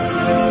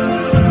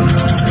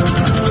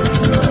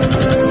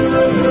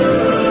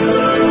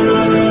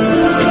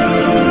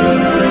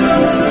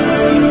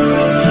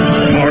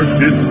 March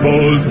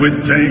disposed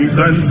with tanks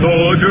and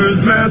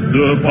soldiers massed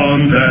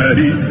upon that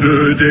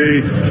Easter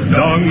day.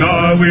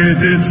 Dongna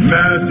with its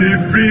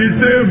massive bridge,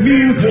 their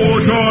means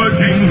for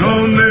charging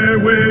on their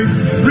way.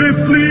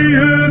 Ripley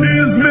and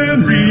his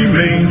men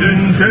remained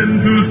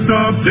intent to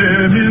stop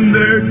them in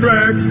their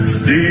tracks.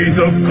 Days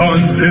of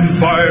constant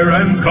fire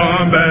and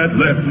combat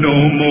left no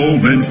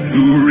moment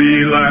to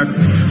relax.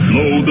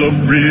 Blow the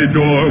bridge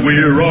or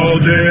we're all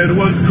dead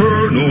was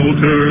Colonel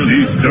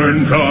Turley's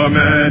stern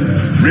command.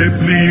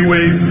 Ripley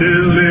wasted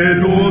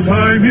little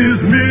time,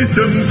 his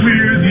mission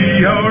clear,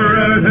 the hour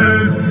at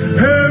hand.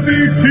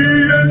 Heavy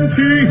TNT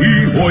he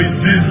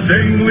hoisted,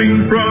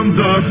 dangling from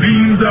the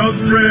beams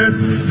outspread.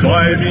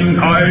 Climbing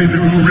high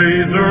through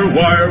razor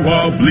wire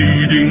while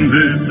bleeding,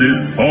 this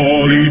is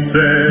all he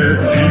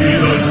said.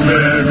 Jesus,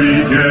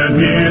 Mary, get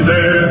me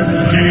there.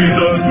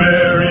 Jesus,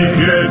 Mary,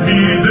 get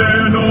me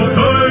there. No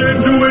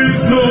time to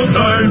waste, no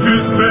time to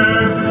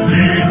spare.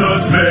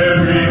 Jesus,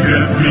 Mary,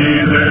 get me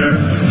there.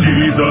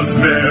 Jesus,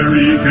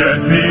 Mary, get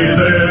me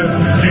there.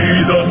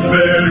 Jesus,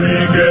 Mary,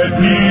 get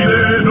me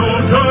there. No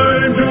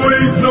time to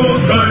waste, no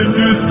time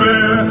to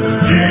spare.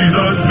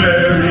 Jesus,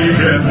 Mary,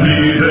 get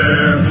me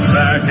there.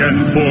 Back and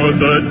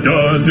forth a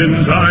dozen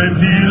times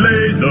he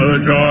laid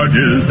the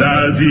charges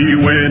as he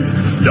went,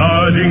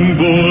 dodging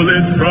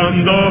bullets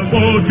from the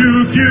foe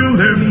to kill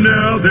him.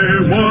 Now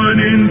they're 1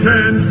 in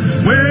 10.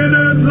 When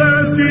at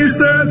last he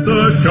set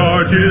the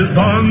charges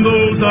on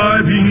those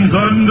I-beams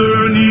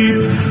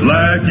underneath,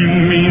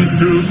 lacking means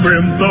to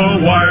crimp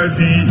the wires,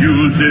 he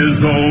used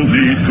his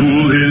only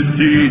tool, his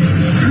teeth.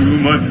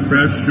 Too much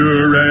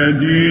pressure and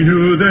he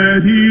knew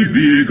that he'd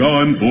be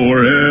gone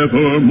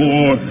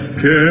forevermore.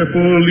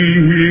 Carefully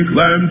he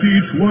clamped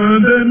each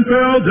one, then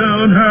fell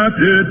down half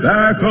dead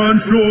back on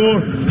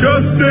shore.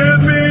 Just then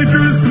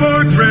Major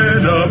Smoke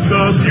ran up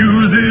the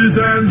fuses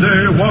and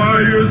their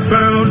wires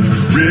found.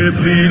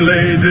 Ripley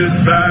laid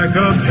this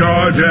backup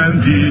charge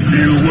and these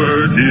few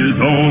words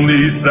his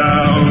only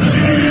sound.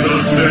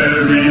 Jesus,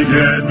 Mary,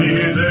 get me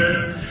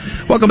there.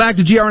 Welcome back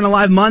to GRN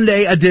Alive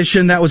Monday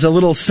edition. That was a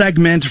little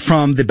segment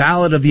from the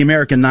Ballad of the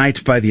American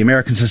Knight by the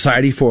American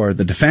Society for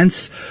the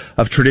Defense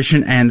of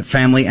Tradition and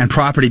Family and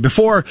Property.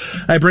 Before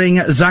I bring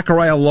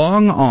Zachariah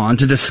Long on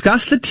to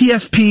discuss the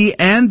TFP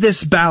and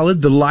this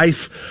ballad, the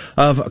life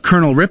of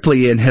Colonel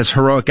Ripley and his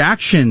heroic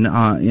action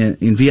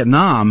in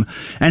Vietnam,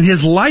 and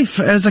his life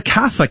as a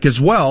Catholic as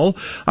well,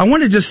 I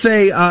want to just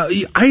say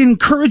I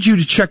encourage you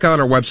to check out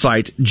our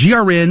website,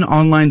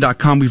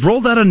 grnonline.com. We've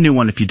rolled out a new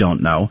one if you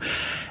don't know.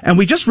 And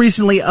we just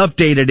recently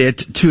updated it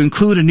to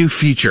include a new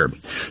feature.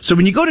 So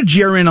when you go to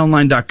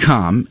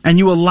grnonline.com and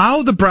you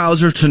allow the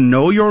browser to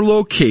know your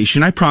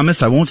location, I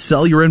promise I won't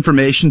sell your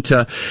information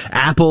to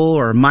Apple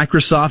or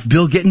Microsoft,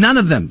 Bill Gates, none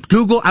of them.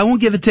 Google, I won't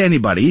give it to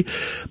anybody.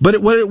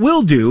 But what it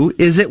will do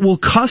is it will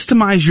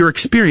customize your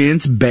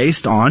experience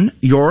based on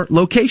your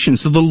location.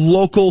 So the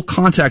local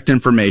contact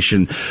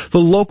information,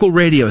 the local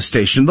radio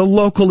station, the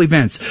local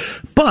events.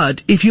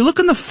 But if you look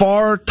in the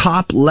far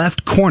top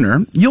left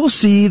corner, you'll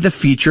see the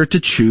feature to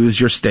choose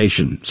your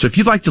station. So if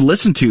you'd like to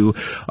listen to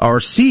or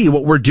see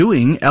what we're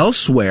doing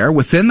elsewhere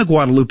within the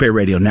Guadalupe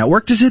Radio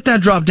Network, just hit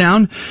that drop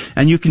down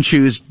and you can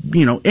choose,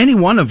 any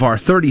one of our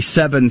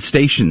 37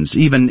 stations,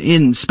 even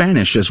in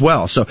Spanish as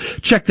well. So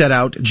check that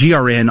out,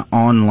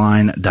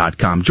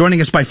 grnonline.com.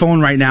 Joining us by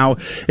phone right now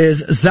is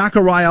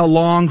Zachariah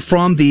Long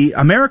from the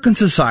American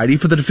Society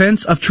for the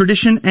Defense of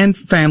Tradition and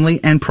Family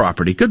and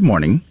Property. Good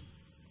morning.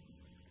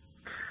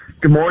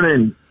 Good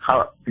morning.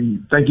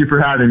 Thank you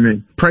for having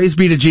me. Praise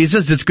be to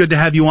Jesus. It's good to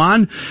have you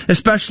on,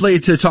 especially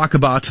to talk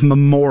about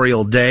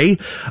Memorial Day.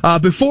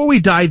 Before we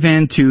dive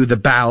into the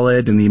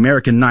ballad and the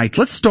American Knight,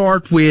 let's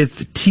start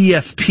with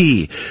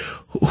TFP.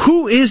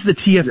 Who is the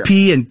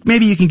TFP? Yeah. And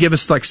maybe you can give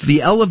us like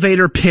the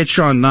elevator pitch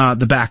on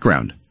the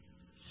background.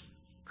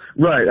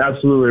 Right,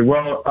 absolutely.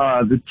 Well,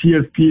 the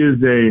TFP is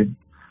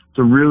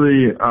a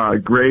really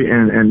great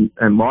and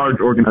large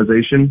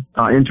organization,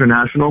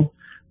 international.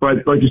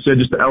 But like you said,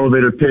 just the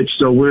elevator pitch.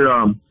 So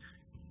we're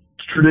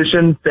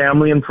tradition,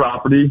 family, and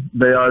property.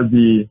 They are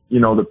the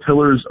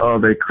pillars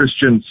of a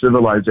Christian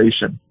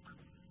civilization.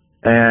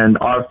 And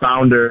our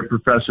founder,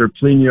 Professor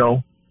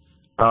Plinio,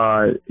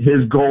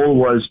 his goal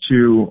was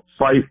to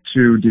fight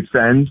to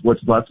defend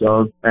what's left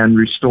of and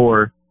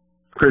restore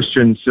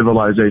Christian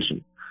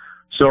civilization.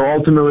 So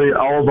ultimately,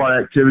 all of our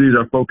activities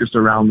are focused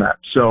around that.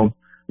 So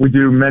we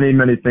do many,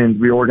 many things.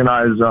 We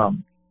organize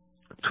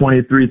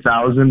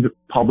 23,000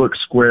 public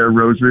square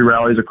rosary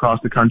rallies across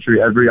the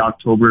country every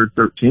October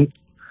 13th.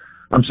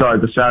 I'm sorry,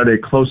 the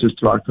Saturday closest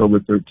to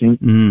October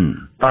 13th.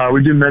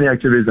 We do many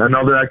activities.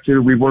 Another activity,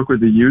 we work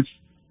with the youth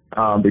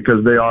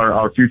because they are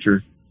our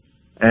future.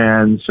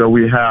 And so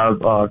we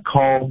have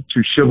call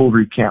to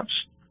chivalry camps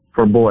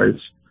for boys.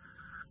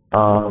 We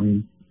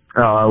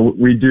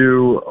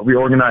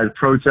organize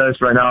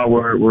protests. Right now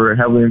we're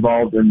heavily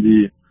involved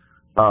in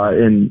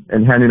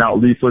in handing out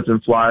leaflets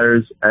and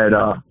flyers at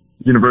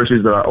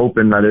universities that are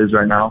open, that is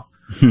right now.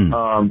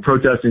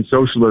 Protesting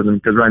socialism,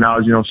 because right now,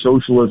 as you know,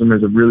 socialism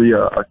is really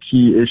a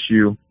key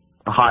issue,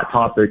 a hot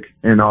topic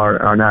in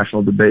our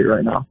national debate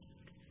right now.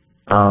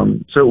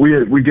 So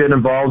we get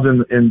involved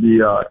in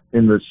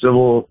the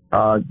civil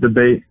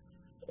debate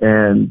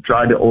and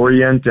try to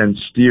orient and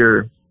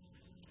steer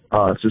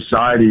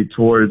society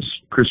towards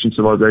Christian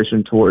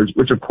civilization,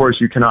 which of course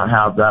you cannot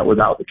have that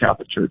without the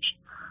Catholic Church.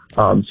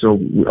 So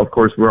of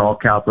course we're all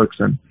Catholics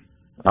and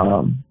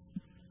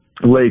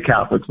lay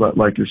Catholics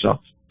like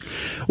yourself.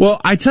 Well,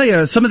 I tell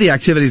you, some of the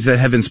activities that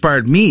have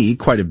inspired me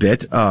quite a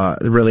bit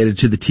related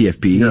to the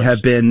TFB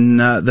have been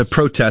the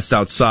protests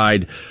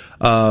outside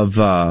of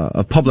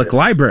public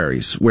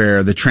libraries,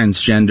 where the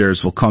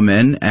transgenders will come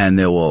in and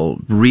they will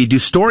redo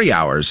story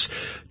hours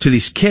to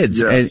these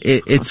kids. And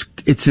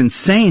it's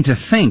insane to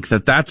think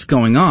that that's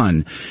going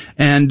on.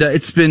 And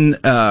it's been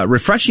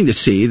refreshing to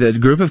see that a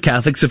group of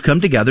Catholics have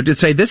come together to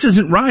say this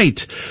isn't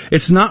right.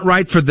 It's not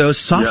right for those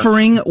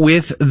suffering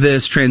with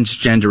this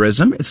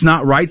transgenderism. It's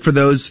not right for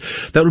those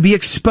that will be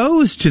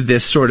exposed to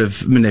this sort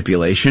of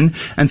manipulation.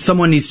 And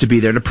someone needs to be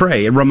there to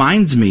pray. It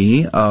reminds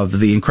me of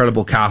the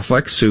incredible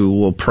Catholics who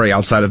will pray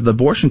outside of the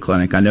abortion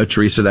clinic. I know,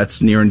 Teresa,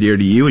 that's near and dear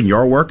to you and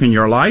your work and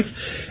your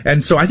life.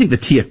 And so I think the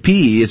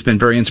TFP has been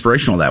very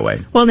inspirational that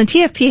way. Well, the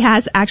TFP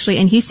has actually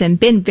in Houston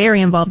been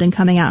very involved in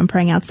coming out and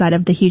praying outside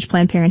of the huge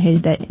Planned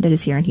Parenthood that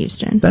is here in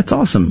Houston. That's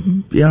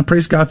awesome. Yeah,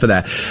 praise God for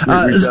that.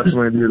 We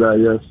definitely do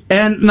that, yes.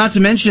 And not to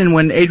mention,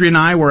 when Adrian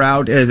and I were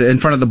out in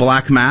front of the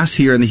Black Mass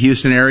here in the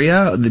Houston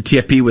area, the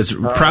TFP was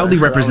proudly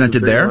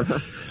represented there.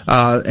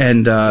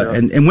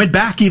 And went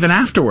back even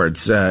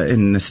afterwards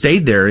and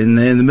stayed there in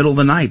the middle of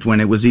the night when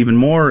it was even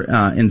more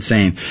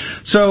insane.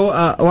 So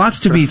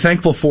lots to be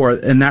thankful for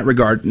in that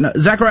regard. Now,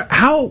 Zachariah,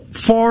 how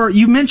far,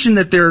 you mentioned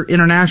that they're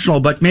international,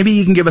 but maybe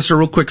you can give us a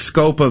real quick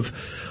scope of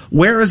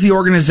where is the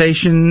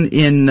organization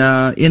in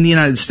the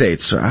United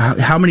States?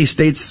 How many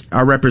states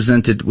are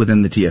represented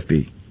within the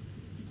TFB?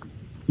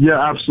 Yeah,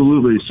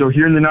 absolutely. So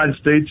here in the United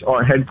States,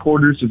 our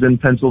headquarters is in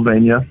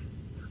Pennsylvania.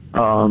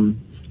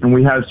 And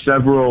we have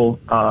several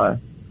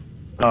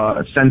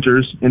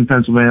centers in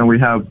Pennsylvania. We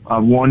have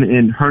one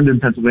in Herndon,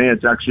 Pennsylvania.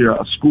 It's actually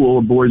a school,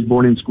 a boys'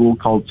 boarding school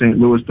called St.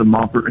 Louis de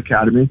Montfort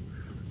Academy.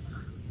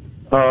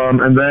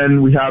 And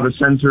then we have a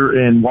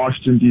center in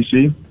Washington,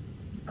 D.C.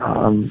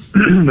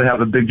 They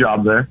have a big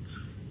job there.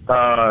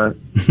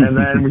 And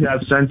then we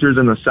have centers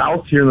in the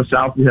South. Here in the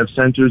South, we have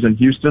centers in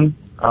Houston.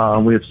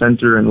 We have a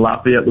center in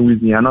Lafayette,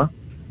 Louisiana,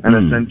 and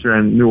a center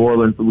in New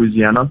Orleans,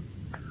 Louisiana.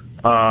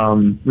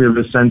 We have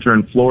a center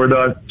in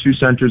Florida, 2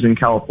 centers in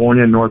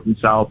California, North and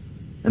South,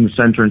 and the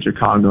center in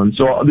Chicago. And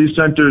so these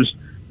centers,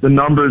 the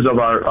numbers of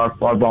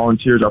our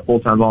volunteers, our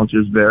full-time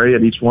volunteers vary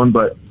at each one,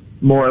 but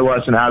more or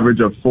less an average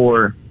of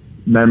 4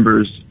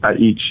 members at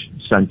each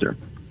center.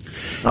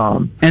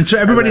 And so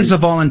everybody's a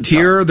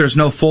volunteer. There's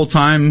no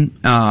full-time,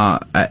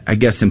 I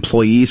guess,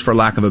 employees, for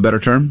lack of a better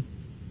term?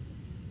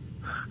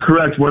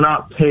 Correct. We're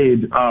not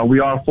paid. We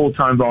are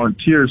full-time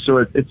volunteers, so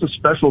it's a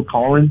special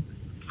calling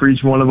for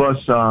each one of us.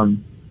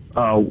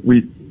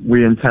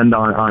 We intend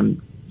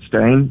on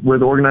staying with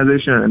the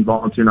organization and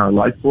volunteering our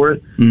life for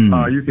it.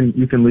 You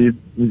can leave.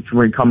 You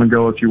can come and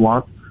go if you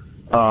want,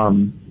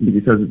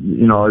 because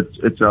you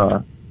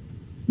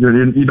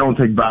don't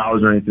take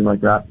vows or anything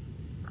like that.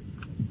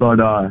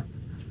 But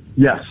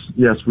yes,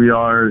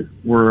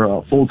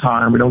 we're full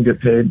time. We don't get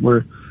paid.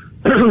 We're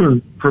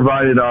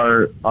provided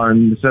our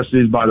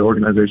necessities by the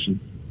organization.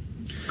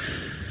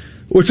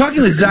 We're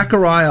talking with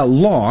Zachariah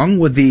Long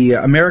with the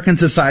American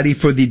Society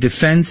for the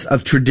Defense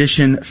of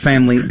Tradition,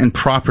 Family, and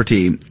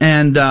Property.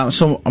 And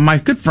so my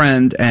good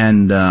friend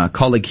and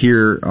colleague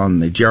here on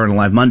the GRN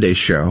Live Monday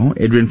show,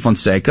 Adrian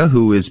Fonseca,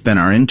 who has been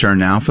our intern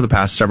now for the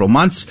past several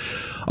months,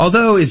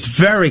 although is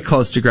very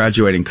close to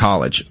graduating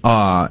college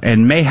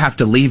and may have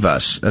to leave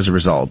us as a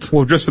result.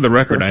 Well, just for the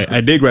record,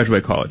 I did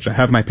graduate college. I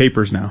have my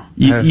papers now.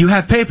 You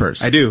have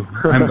papers? I do.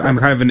 I'm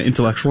kind of an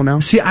intellectual now.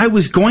 See, I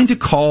was going to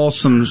call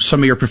some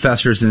of your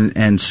professors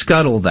and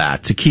scuttle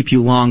that to keep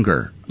you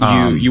longer.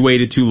 You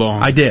waited too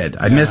long. I did.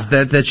 I missed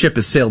that. That ship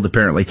has sailed,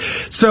 apparently.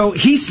 So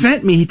he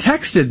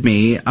texted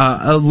me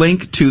a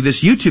link to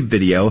this YouTube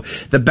video,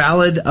 The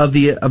Ballad of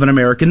an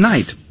American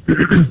Night.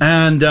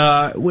 And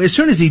as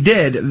soon as he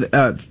did,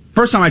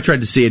 first time I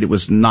tried to see it, it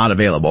was not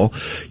available.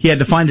 He had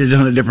to find it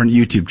on a different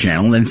YouTube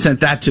channel and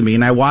sent that to me,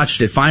 and I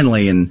watched it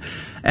finally, and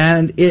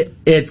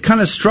it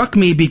kind of struck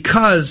me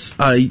because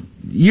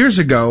years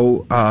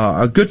ago,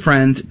 a good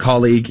friend,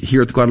 colleague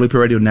here at the Guadalupe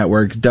Radio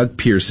Network, Doug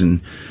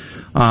Pearson,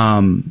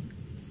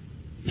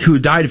 who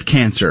died of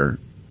cancer.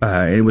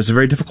 It was a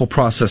very difficult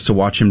process to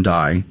watch him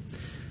die.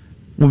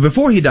 Well,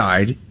 before he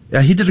died,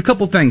 he did a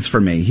couple things for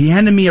me. He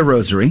handed me a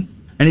rosary,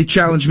 and he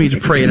challenged me to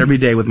pray it every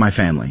day with my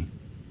family.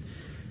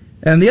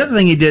 And the other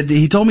thing he did,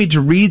 he told me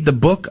to read the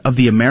book of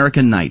the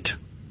American Night,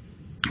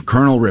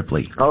 Colonel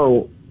Ripley.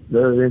 Oh,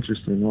 very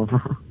interesting.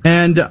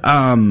 And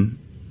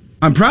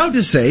I'm proud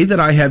to say that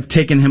I have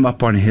taken him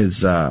up on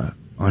his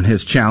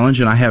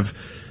challenge, and I've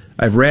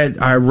prayed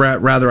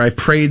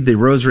the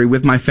rosary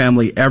with my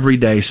family every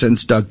day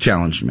since Doug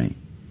challenged me.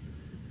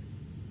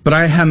 But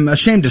I am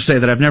ashamed to say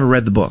that I've never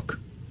read the book.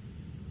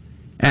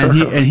 And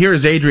here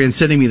is Adrian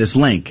sending me this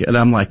link, and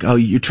I'm like, oh,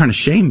 you're trying to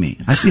shame me.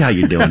 I see how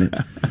you're doing it.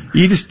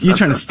 You're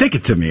trying to stick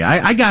it to me.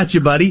 I got you,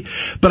 buddy.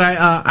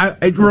 But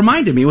it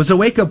reminded me, it was a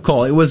wake-up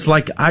call. It was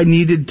like I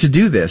needed to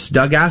do this.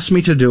 Doug asked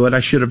me to do it. I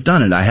should have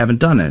done it. I haven't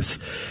done this.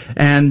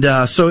 And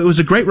so it was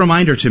a great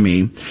reminder to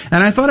me.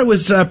 And I thought it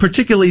was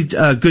particularly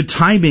good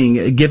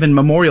timing given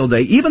Memorial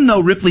Day. Even though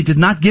Ripley did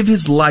not give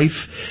his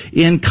life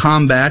in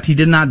combat, he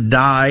did not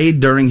die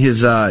during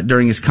his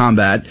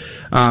combat,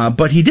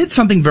 but he did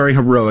something very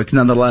heroic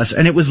nonetheless,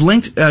 and it was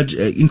linked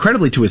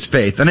incredibly to his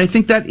faith. And I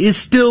think that is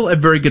still a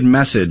very good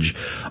message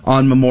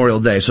on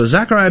Memorial Day. So,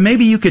 Zachariah,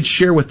 maybe you could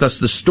share with us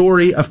the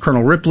story of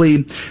Colonel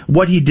Ripley,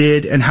 what he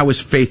did, and how his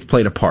faith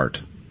played a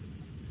part.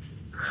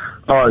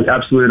 Oh,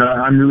 absolutely.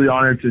 I'm really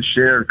honored to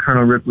share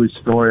Colonel Ripley's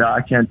story.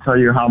 I can't tell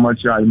you how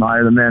much I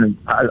admire the man, and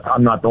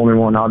I'm not the only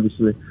one,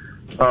 obviously.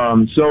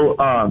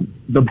 The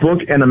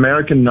book An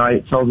American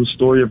Night tells the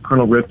story of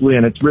Colonel Ripley,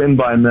 and it's written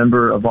by a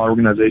member of our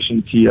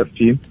organization,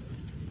 TFP.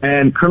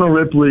 And Colonel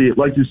Ripley,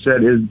 like you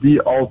said, is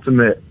the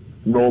ultimate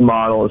role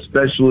model,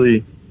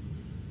 especially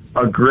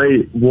a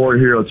great war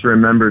hero to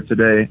remember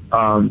today,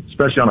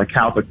 especially on a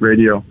Catholic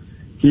radio.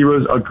 He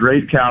was a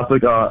great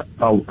Catholic,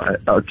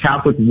 a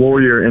Catholic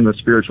warrior in the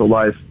spiritual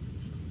life,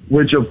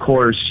 which of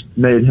course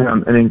made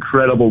him an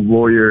incredible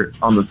warrior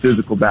on the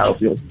physical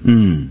battlefield.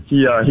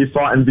 He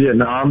fought in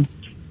Vietnam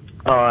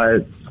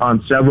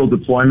on several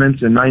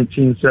deployments. In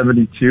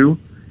 1972,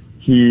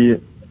 he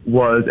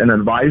was an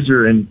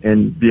advisor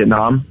in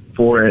Vietnam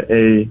for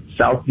a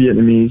South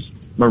Vietnamese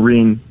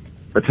Marine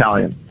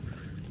battalion.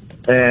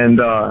 And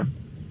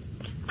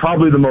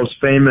probably the most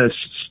famous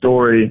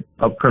story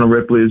of Colonel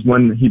Ripley is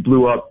when he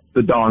blew up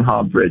the Dong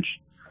Ha Bridge.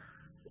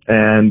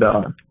 And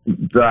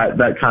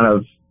that kind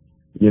of,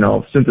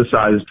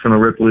 synthesized Colonel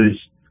Ripley's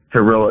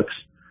heroics.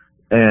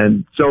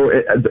 And so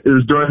it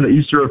was during the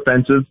Easter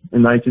Offensive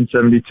in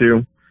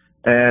 1972,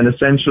 and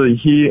essentially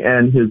he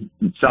and his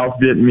South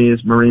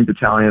Vietnamese Marine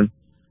Battalion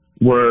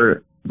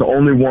were the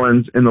only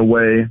ones in the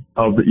way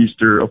of the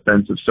Easter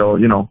Offensive. So,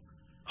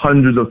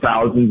 hundreds of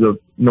thousands of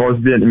North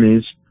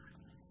Vietnamese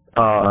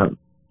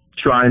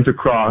trying to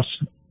cross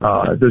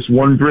this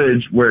one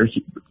bridge where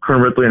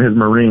Colonel Ripley and his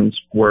Marines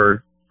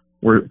were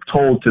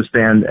told to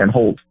stand and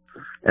hold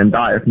and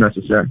die if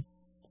necessary.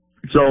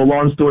 So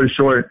long story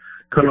short,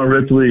 Colonel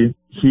Ripley,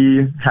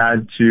 he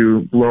had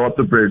to blow up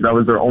the bridge. That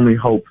was their only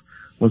hope,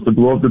 was to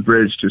blow up the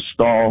bridge to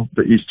stall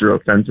the Easter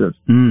Offensive.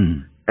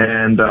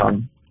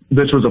 And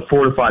this was a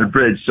fortified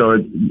bridge, so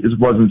it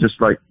wasn't just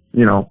like,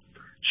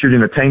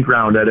 shooting a tank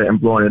round at it and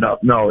blowing it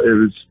up. No,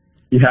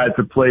 he had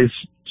to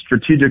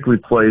strategically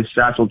place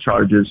satchel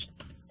charges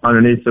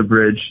underneath the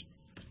bridge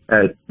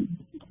at,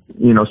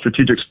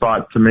 strategic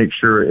spots to make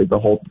sure the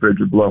whole bridge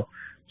would blow.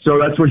 So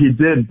that's what he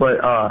did, but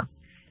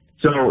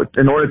so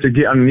in order to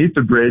get underneath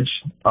the bridge,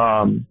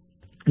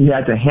 he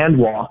had to hand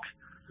walk,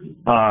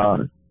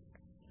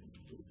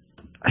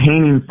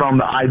 hanging from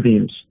the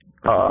I-beams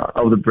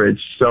of the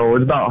bridge. So it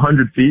was about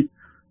 100 feet.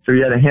 So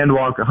he had to hand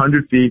walk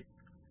 100 feet,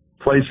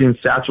 placing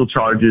satchel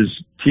charges,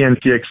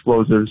 TNT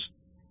explosives,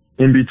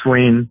 in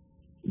between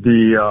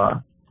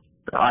the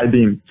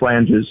I-beam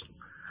flanges.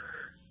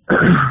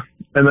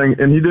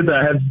 And he did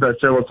that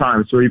several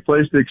times. So he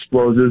placed the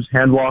explosives,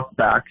 hand walked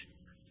back,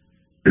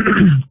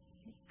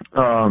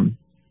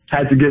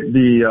 had to get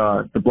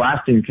the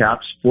blasting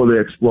caps for the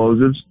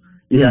explosives.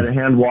 He had to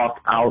hand walk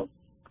out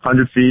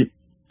 100 feet,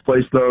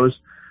 place those.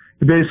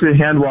 He basically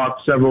hand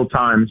walked several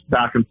times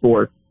back and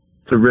forth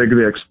to rig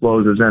the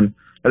explosives. And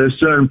at a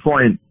certain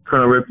point,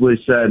 Colonel Ripley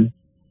said,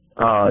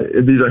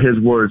 these are his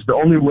words, "The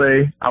only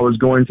way I was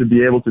going to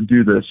be able to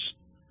do this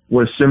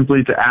was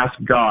simply to ask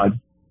God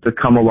to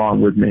come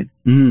along with me."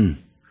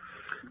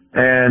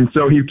 And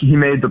so he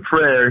made the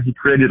prayer. He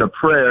created a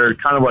prayer,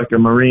 kind of like a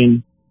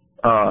Marine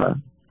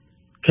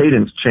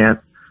cadence chant.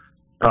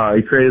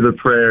 He created the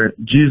prayer,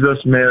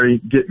 "Jesus, Mary,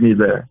 get me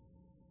there.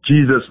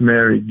 Jesus,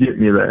 Mary, get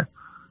me there."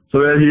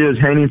 So there he is,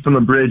 hanging from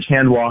the bridge,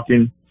 hand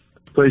walking,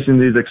 placing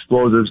these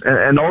explosives.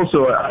 And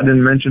also, I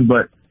didn't mention,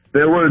 but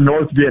there were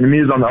North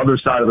Vietnamese on the other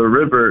side of the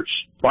river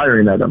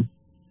firing at him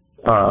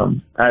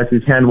as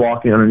he's hand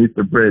walking underneath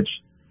the bridge.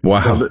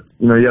 Wow. So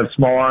you have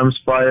small arms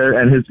fire,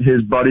 and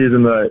his buddies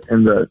in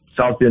the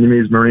South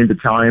Vietnamese Marine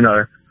Battalion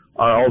are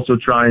also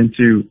trying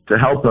to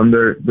help him.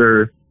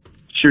 They're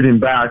shooting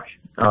back,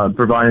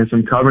 providing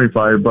some covering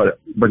fire, but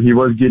he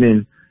was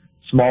getting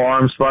small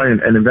arms fire,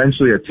 and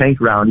eventually a tank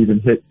round even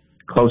hit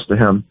close to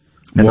him.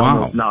 And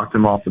almost knocked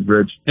him off the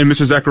bridge. And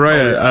Mr.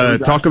 Zachariah,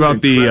 talk about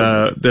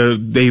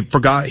they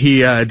forgot he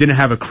didn't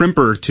have a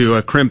crimper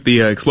to crimp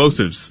the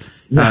explosives.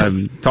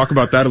 Talk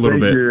about that a little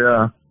bit.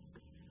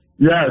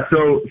 Yeah,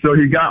 so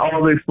he got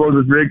all the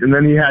explosives rigged, and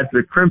then he had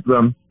to crimp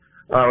them,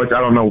 which I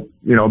don't know,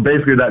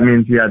 basically that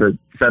means he had to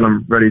set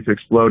them ready to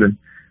explode. And,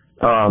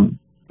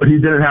 but he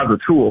didn't have the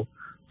tool.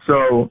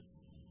 So,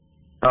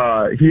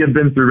 he had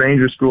been through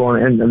Ranger School,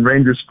 and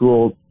Ranger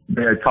School,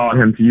 they had taught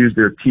him to use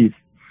their teeth.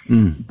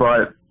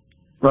 But,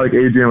 like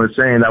Adrian was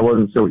saying, that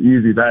wasn't so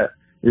easy. That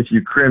if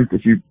you crimped,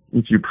 if you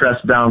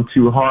pressed down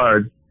too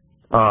hard,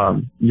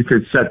 you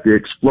could set the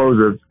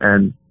explosive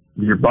and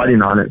you're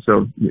biting on it,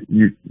 so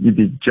you'd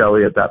be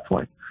jelly at that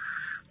point.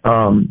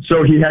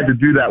 So he had to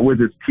do that with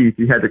his teeth.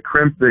 He had to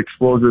crimp the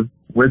explosive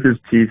with his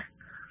teeth.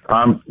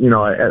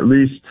 At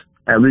least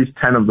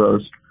 10 of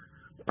those.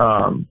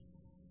 And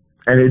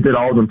he did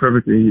all of them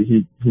perfectly.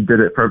 He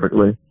did it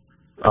perfectly.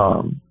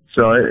 So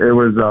it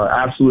was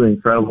absolutely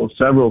incredible.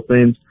 Several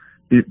things.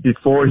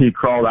 Before he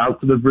crawled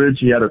out to the bridge,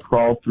 he had to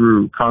crawl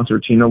through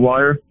concertina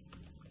wire.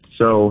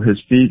 So his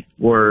feet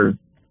were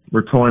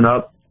torn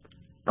up.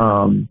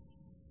 And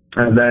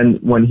then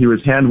when he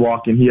was hand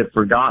walking, he had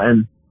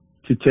forgotten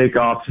to take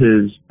off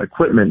his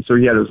equipment. So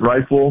he had his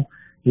rifle,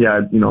 he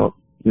had, all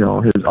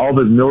of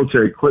his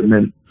military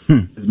equipment,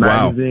 his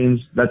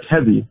magazines. Wow. That's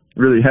heavy,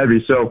 really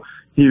heavy. So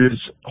he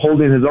was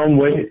holding his own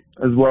weight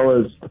as well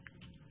as,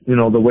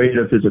 the weight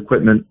of his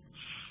equipment.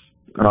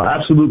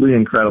 Absolutely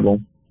incredible.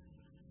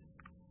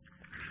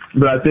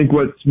 But I think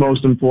what's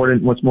most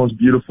important, what's most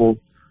beautiful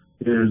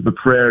is the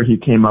prayer he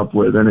came up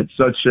with. And it's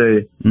such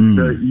a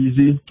very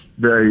easy,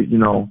 very,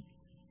 down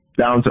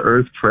to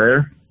earth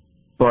prayer.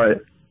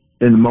 But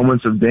in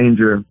moments of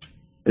danger,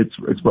 it's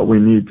what we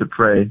need to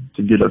pray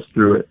to get us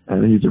through it.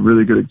 And he's a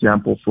really good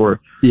example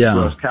for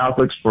us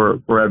Catholics,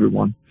 for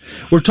everyone.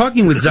 We're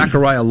talking with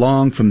Zachariah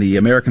Long from the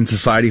American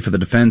Society for the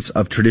Defense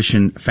of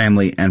Tradition,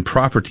 Family, and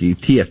Property,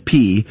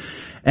 TFP.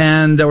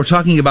 And we're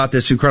talking about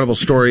this incredible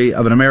story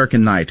of an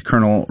American knight,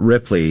 Colonel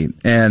Ripley.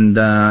 And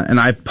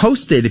I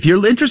posted, if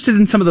you're interested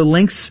in some of the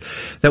links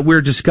that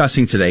we're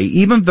discussing today,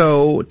 even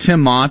though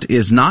Tim Mott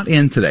is not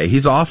in today,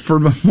 he's off for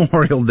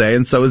Memorial Day,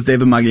 and so is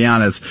David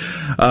Magallanes.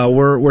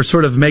 We're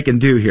sort of making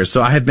do here.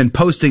 So I have been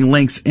posting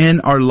links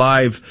in our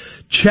live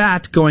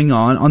chat going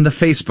on the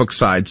Facebook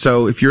side.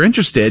 So if you're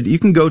interested, you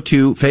can go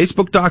to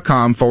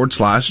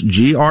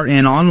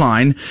facebook.com/GRN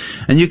online,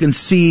 and you can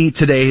see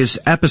today's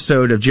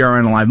episode of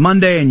GRN Live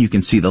Monday, and you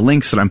can see the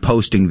links that I'm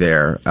posting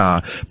there.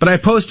 But I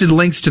posted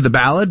links to the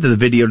ballad, to the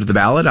video to the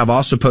ballad. I've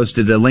also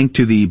posted a link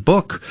to the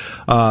book,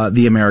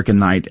 The American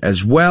Knight,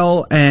 as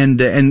well,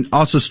 and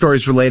also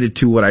stories related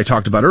to what I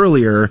talked about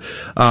earlier,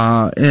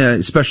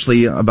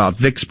 especially about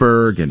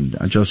Vicksburg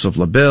and Joseph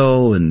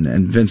LaBille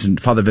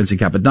and Father Vincent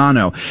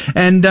Capodanno.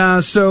 And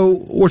so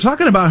we're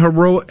talking about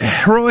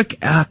heroic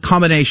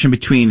combination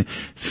between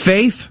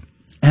faith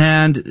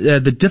and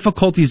the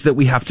difficulties that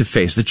we have to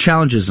face, the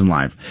challenges in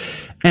life.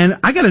 And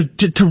I got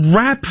to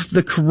wrap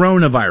the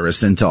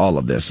coronavirus into all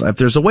of this. If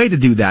there's a way to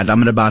do that,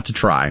 I'm about to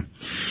try.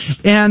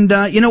 And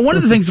one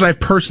of the things that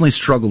I've personally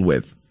struggled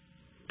with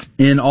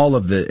in all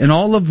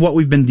of what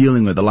we've been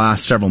dealing with the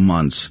last several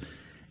months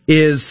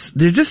is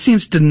there just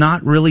seems to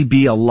not really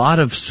be a lot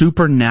of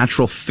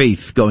supernatural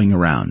faith going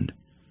around.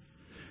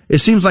 It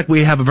seems like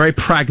we have a very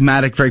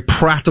pragmatic, very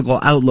practical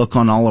outlook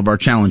on all of our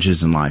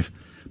challenges in life,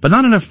 but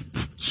not enough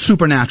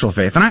supernatural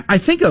faith. And I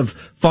think of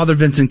Father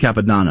Vincent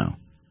Capodanno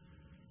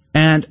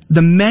and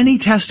the many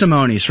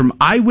testimonies from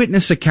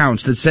eyewitness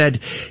accounts that said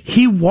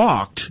he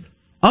walked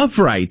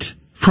upright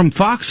from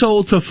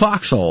foxhole to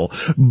foxhole,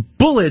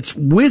 bullets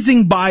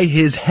whizzing by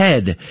his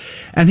head,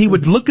 and he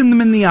would look them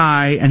in the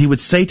eye and he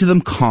would say to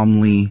them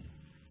calmly,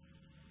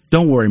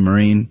 "Don't worry,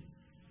 Marine,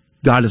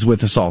 God is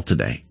with us all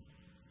today."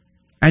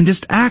 And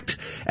just act,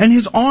 and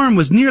his arm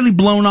was nearly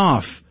blown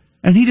off,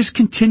 and he just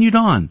continued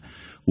on,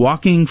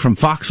 walking from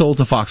foxhole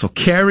to foxhole,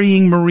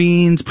 carrying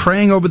Marines,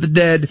 praying over the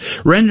dead,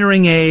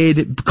 rendering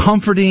aid,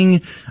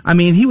 comforting. I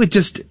mean, he would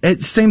just,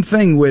 same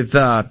thing with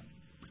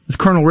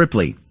Colonel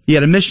Ripley. He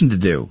had a mission to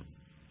do.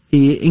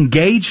 He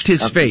engaged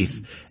his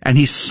faith, and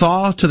he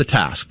saw to the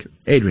task.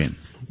 Adrian.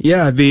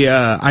 Yeah,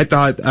 I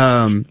thought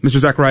Mr.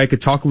 Zachariah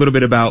could talk a little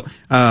bit about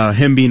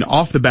him being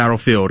off the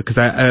battlefield, because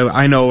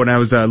I know when I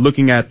was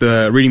reading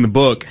the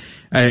book,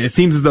 it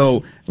seems as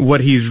though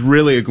what he's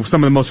really,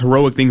 some of the most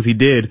heroic things he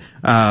did,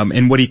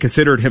 and what he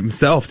considered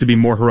himself to be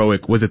more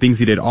heroic, was the things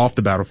he did off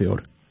the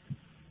battlefield.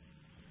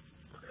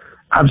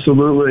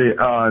 Absolutely,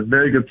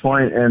 very good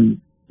point.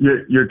 And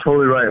you're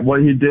totally right.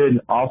 What he did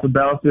off the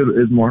battlefield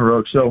is more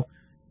heroic. So,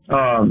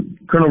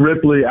 Colonel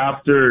Ripley,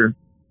 after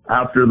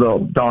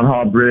the Don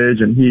Haw Bridge,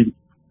 and he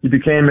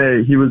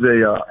was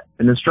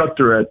an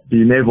instructor at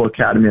the Naval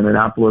Academy in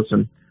Annapolis,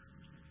 and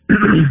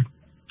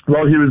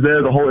while he was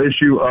there, the whole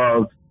issue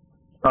of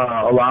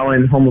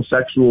allowing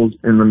homosexuals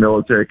in the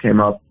military came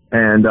up,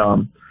 and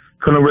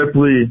Colonel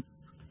Ripley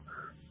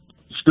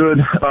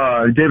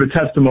gave a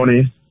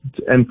testimony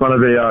in front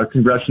of a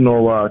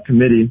congressional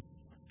committee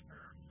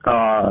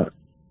about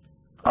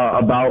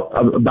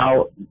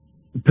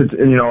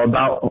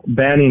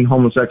banning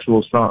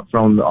homosexuals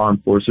from the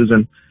armed forces,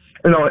 and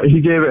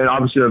he gave it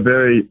obviously a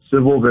very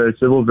civil,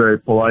 very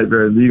polite,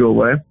 very legal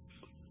way,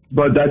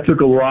 but that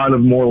took a lot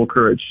of moral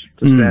courage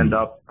to stand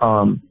up.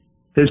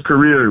 His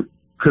career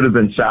could have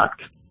been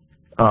sacked,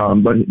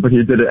 but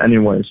he did it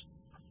anyways.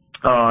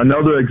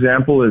 Another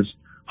example is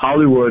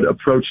Hollywood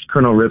approached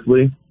Colonel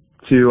Ripley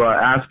to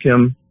ask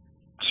him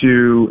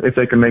if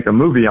they could make a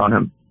movie on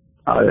him.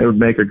 It would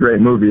make a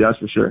great movie, that's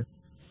for sure.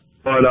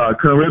 But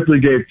Colonel Ripley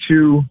gave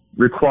two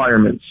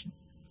requirements.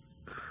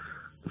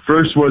 The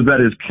first was that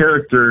his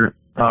character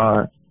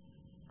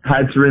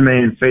had to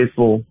remain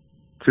faithful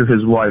to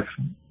his wife.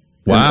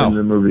 Wow. In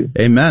the movie.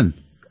 Amen.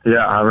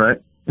 Yeah, all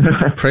right.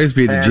 Praise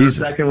be to and Jesus.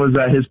 The second was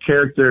that his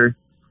character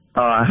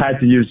had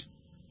to use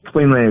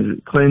clean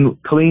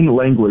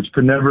language,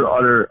 could never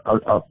utter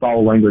a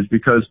foul language,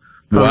 because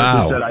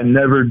wow. He said, I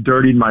never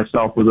dirtied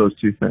myself with those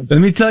two things. Let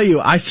me tell you,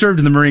 I served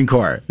in the Marine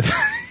Corps.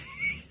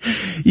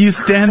 You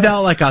stand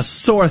out like a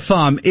sore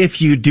thumb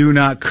if you do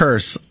not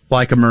curse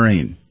like a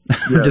Marine.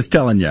 Yes. I'm just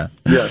telling you.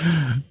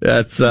 Yes.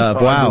 That's,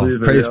 wow.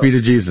 Praise be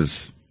to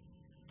Jesus.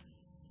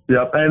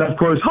 Yep, and of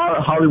course,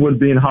 Hollywood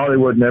being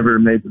Hollywood never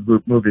made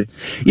the movie.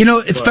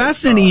 It's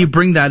fascinating you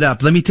bring that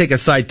up. Let me take a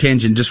side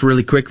tangent just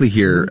really quickly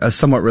here,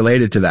 somewhat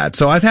related to that.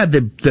 So I've had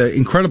the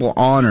incredible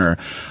honor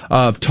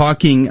of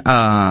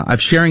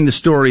sharing the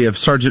story of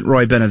Sergeant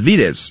Roy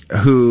Benavides,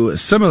 who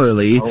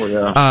similarly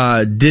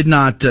did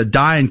not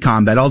die in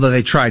combat, although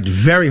they tried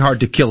very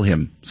hard to kill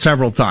him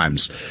several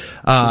times.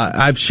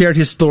 I've shared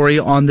his story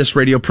on this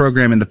radio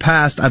program in the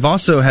past. I've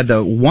also had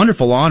the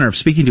wonderful honor of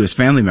speaking to his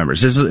family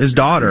members. His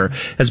daughter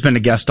has been a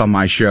guest on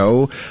my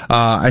show.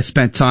 I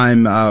spent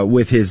time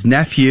with his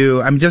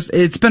nephew.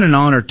 It's been an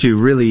honor to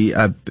really,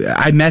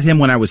 I met him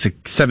when I was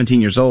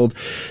 17 years old.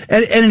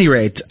 At any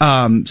rate,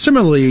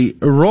 similarly,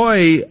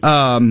 Roy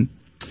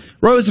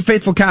was a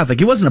faithful Catholic.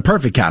 He wasn't a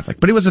perfect Catholic,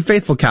 but he was a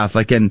faithful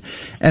Catholic. And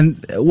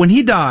when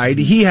he died,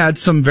 he had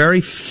some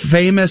very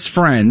famous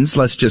friends,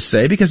 let's just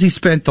say, because he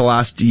spent the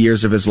last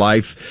years of his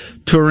life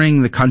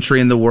touring the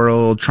country and the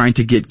world, trying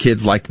to get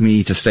kids like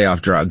me to stay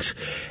off drugs.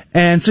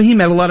 And so he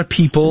met a lot of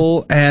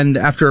people, and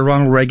after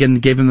Ronald Reagan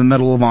gave him the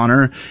Medal of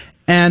Honor,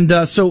 and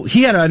so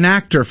he had an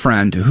actor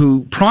friend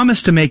who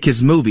promised to make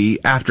his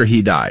movie after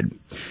he died.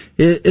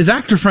 His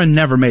actor friend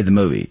never made the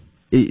movie.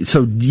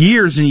 So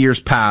years and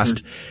years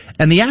passed,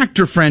 and the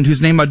actor friend,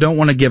 whose name I don't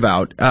want to give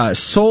out,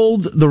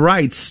 sold the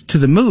rights to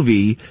the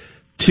movie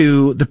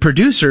to the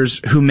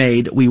producers who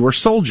made We Were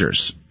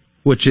Soldiers,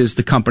 which is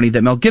the company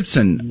that Mel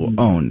Gibson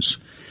owns.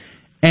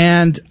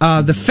 And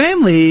the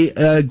family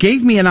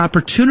gave me an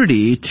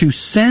opportunity to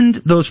send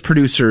those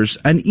producers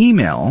an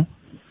email.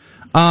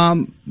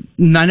 I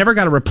never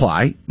got a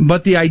reply,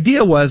 but the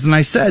idea was, and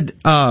I said,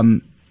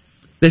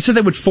 they said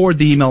they would forward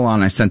the email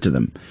on I sent to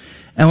them.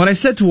 And what I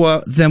said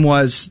to them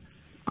was,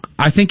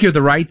 I think you're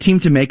the right team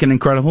to make an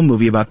incredible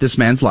movie about this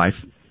man's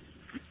life.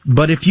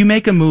 But if you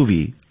make a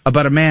movie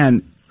about a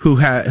man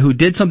who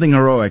did something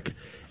heroic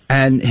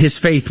and his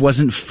faith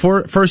wasn't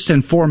first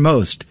and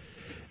foremost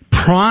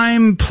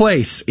prime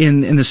place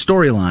in the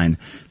storyline,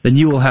 then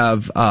you will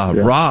have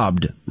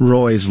robbed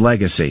Roy's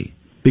legacy,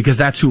 because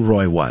that's who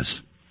Roy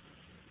was.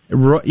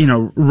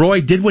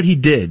 Roy did what he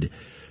did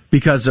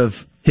because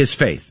of his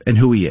faith and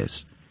who he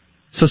is.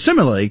 So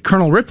similarly,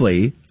 Colonel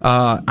Ripley,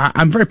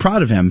 I'm very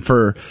proud of him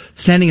for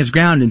standing his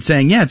ground and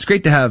saying, yeah, it's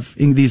great to have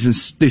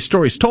these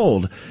stories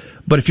told,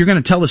 but if you're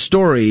going to tell a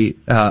story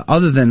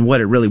other than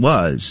what it really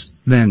was,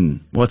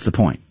 then what's the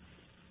point?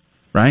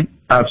 Right?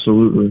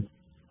 Absolutely.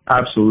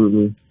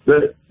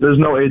 There's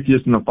no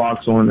atheist in the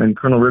foxhole, and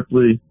Colonel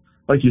Ripley,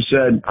 like you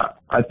said,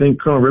 I think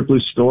Colonel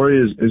Ripley's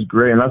story is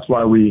great, and that's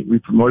why we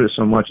promote it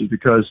so much, is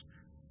because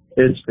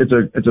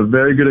it's a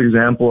very good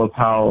example of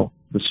how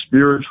the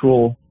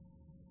spiritual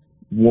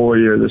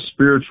warrior, the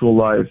spiritual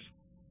life,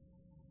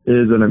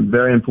 is a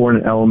very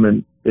important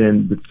element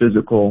in the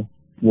physical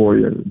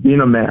warrior, being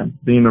a man,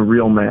 being a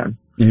real man.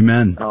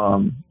 Amen.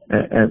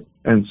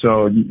 And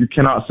so you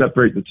cannot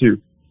separate the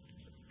two.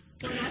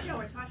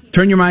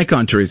 Turn your mic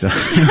on, Teresa.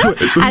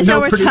 As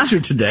no producer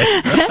today.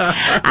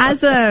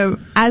 As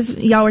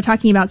y'all were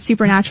talking about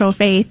supernatural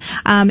faith,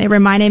 it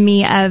reminded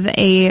me of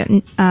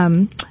a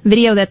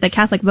video that the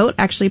Catholic Vote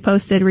actually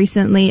posted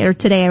recently, or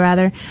today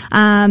rather,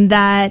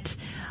 that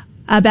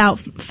about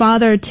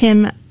Father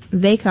Tim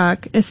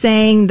Vaycock,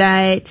 saying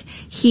that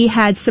he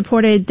had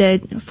supported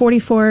the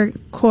 44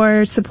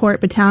 Corps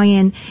Support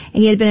Battalion,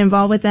 and he had been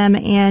involved with them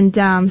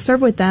and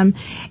served with them.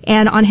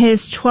 And on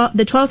his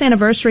the 12th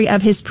anniversary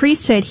of his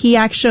priesthood, he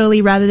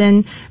actually, rather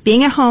than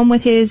being at home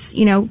with his,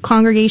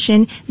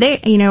 congregation,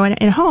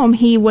 at home,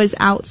 he was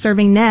out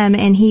serving them,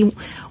 and he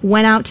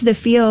went out to the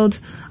field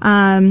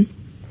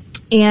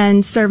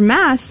and served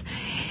Mass.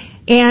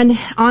 And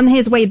on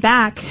his way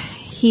back,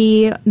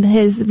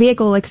 his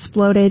vehicle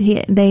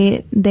exploded.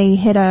 They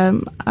hit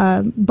a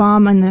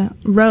bomb on the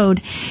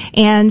road,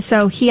 and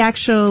so he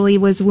actually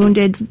was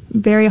wounded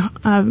very,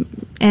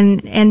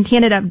 and he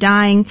ended up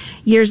dying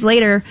years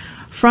later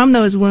from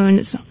those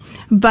wounds.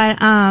 But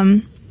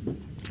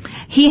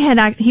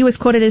he was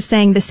quoted as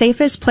saying, "The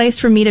safest place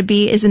for me to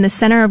be is in the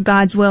center of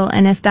God's will,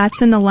 and if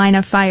that's in the line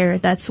of fire,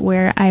 that's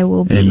where I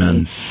will be."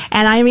 Amen.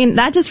 And I mean,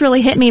 that just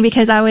really hit me,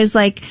 because I was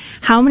like,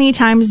 how many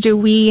times do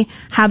we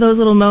have those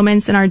little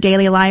moments in our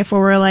daily life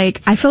where we're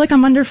like, I feel like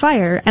I'm under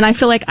fire, and I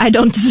feel like I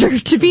don't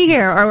deserve to be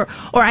here, or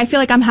I feel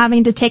like I'm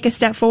having to take a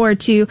step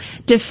forward to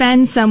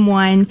defend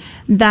someone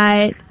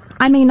that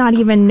I may not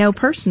even know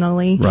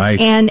personally.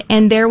 Right.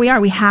 And there we are.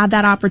 We have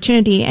that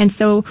opportunity. And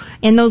so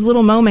in those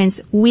little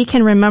moments, we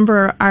can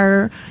remember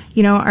our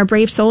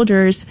brave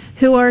soldiers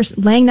who are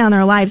laying down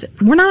their lives.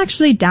 We're not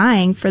actually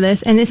dying for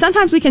this. And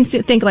sometimes we can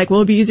think like, well,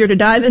 it'd be easier to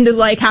die than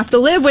to have to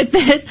live with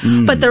this.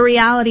 But the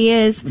reality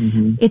is,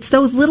 it's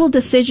those little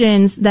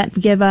decisions that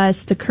give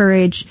us the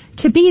courage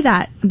to be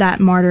that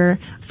martyr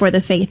for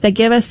the faith, that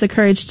give us the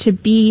courage to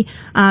be,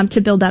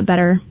 to build that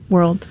better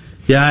world.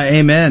 Yeah,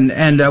 amen.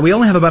 And we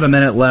only have about a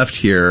minute left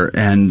here,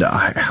 and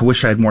I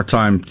wish I had more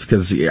time,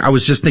 because I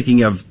was just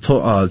thinking of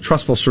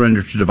trustful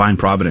surrender to divine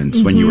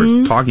providence when you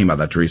were talking about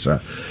that,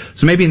 Teresa.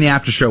 So maybe in the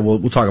after show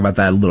we'll talk about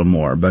that a little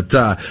more. But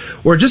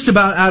we're just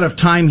about out of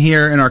time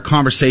here in our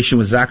conversation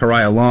with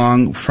Zachariah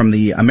Long from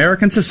the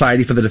American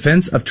Society for the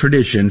Defense of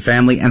Tradition,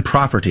 Family, and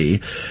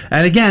Property.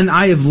 And again,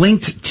 I have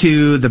linked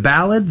to the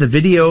ballad of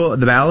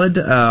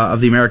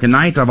the American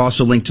Night. I've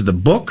also linked to the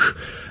book.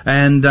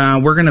 And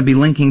we're going to be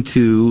linking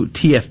to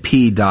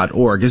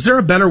tfp.org. Is there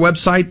a better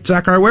website,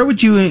 Zachariah? Where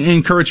would you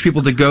encourage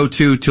people to go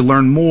to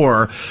learn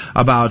more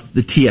about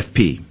the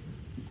TFP?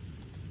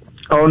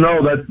 Oh,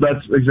 no,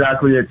 that's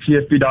exactly it.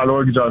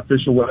 TFP.org is our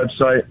official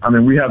website. I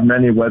mean, we have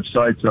many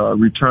websites.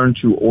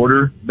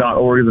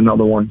 Returntoorder.org is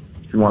another one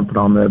if you want to put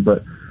on there.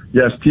 But,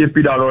 yes,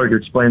 TFP.org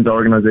explains our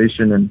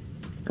organization and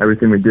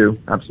everything we do.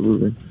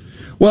 Absolutely.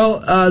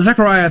 Well,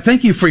 Zachariah,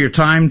 thank you for your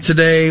time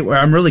today.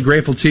 I'm really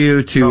grateful to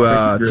you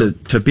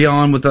to be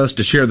on with us,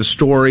 to share the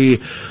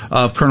story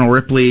of Colonel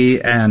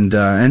Ripley and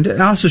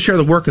also share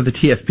the work of the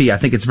TFP. I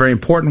think it's very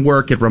important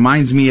work. It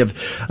reminds me of,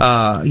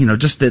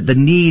 just the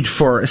need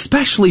for,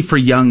 especially for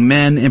young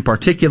men in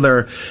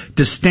particular,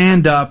 to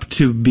stand up,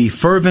 to be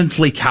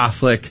fervently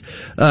Catholic,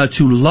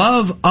 to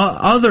love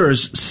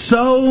others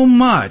so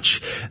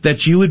much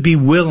that you would be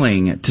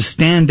willing to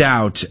stand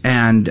out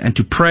and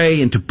to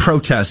pray and to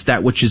protest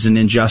that which is an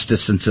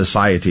injustice in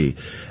society,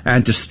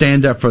 and to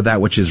stand up for that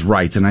which is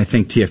right. And I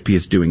think TFP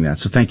is doing that.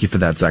 So thank you for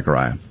that,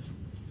 Zachariah.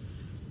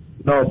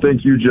 No,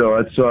 thank you,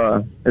 Joe.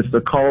 It's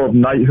the call of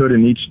knighthood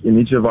in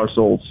each of our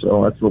souls.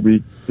 So that's what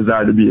we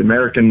desire to be,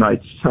 American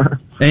knights.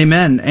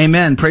 Amen.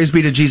 Amen. Praise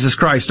be to Jesus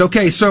Christ.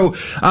 Okay, so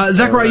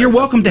Zachariah, you're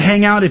welcome to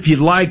hang out if you'd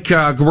like.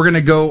 We're going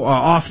to go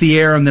off the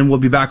air, and then we'll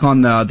be back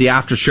on the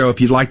after show.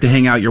 If you'd like to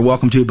hang out, you're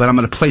welcome to. But I'm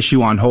going to place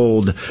you on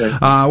hold.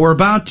 We're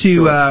about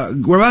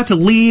to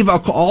leave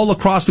all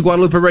across the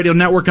Guadalupe Radio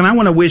Network, and I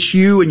want to wish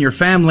you and your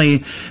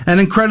family an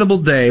incredible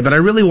day. But I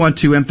really want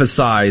to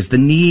emphasize the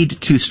need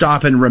to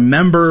stop and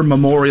remember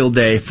Memorial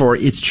Day for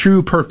its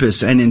true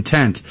purpose and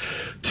intent.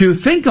 To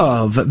think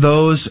of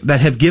those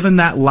that have given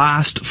that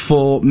last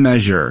full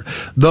measure,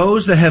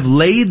 those that have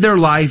laid their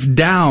life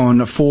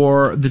down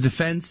for the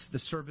defense, the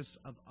service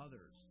of others.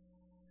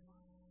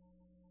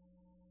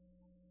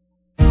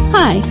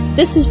 Hi,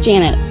 this is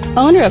Janet,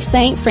 owner of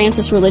St.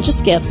 Francis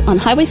Religious Gifts on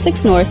Highway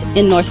 6 North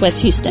in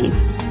Northwest Houston.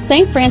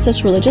 St.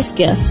 Francis Religious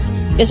Gifts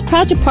is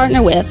proud to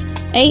partner with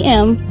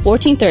AM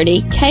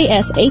 1430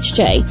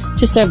 KSHJ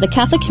to serve the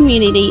Catholic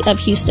community of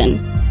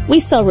Houston. We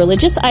sell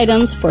religious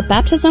items for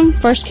baptism,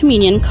 First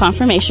Communion,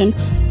 confirmation,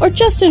 or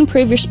just to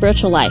improve your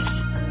spiritual life.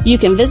 You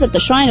can visit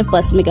the Shrine of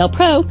Blessed Miguel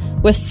Pro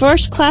with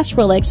first-class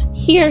relics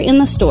here in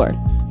the store.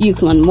 You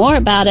can learn more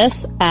about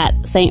us at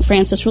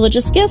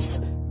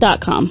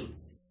stfrancisreligiousgifts.com.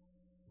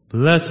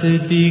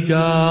 Blessed be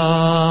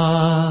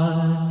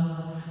God.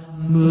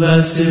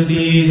 Blessed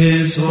be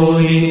His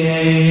holy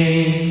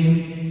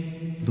name.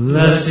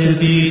 Blessed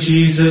be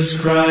Jesus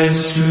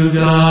Christ, true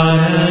God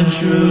and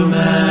true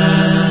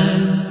man.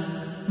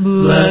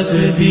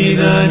 Blessed be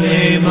the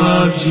name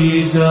of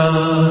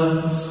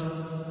Jesus.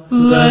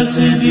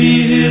 Blessed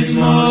be His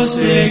most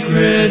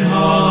sacred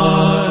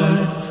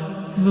heart.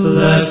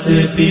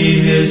 Blessed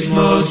be His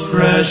most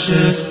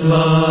precious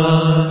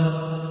blood.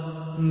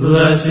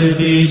 Blessed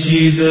be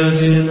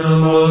Jesus in the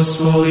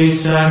most holy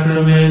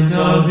sacrament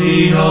of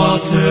the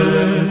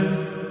altar.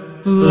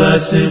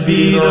 Blessed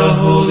be the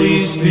Holy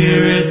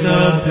Spirit,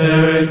 the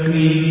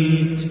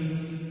Paraclete.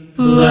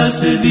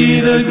 Blessed be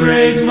the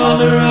great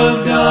Mother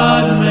of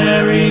God,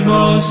 Mary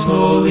most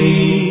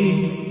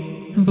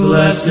holy.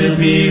 Blessed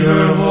be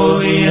her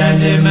holy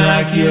and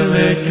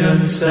immaculate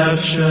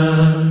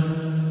conception.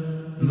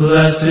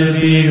 Blessed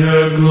be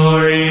her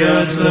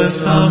glorious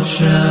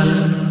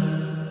assumption.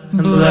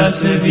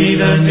 Blessed be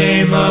the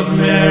name of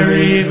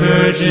Mary,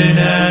 Virgin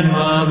and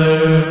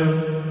Mother.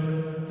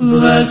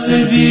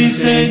 Blessed be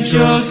Saint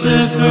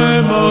Joseph,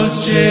 her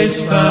most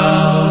chaste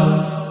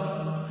spouse.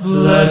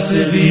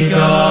 Blessed be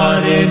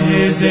God in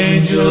His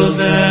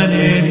angels and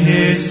in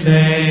His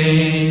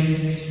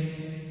saints.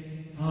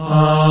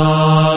 Amen.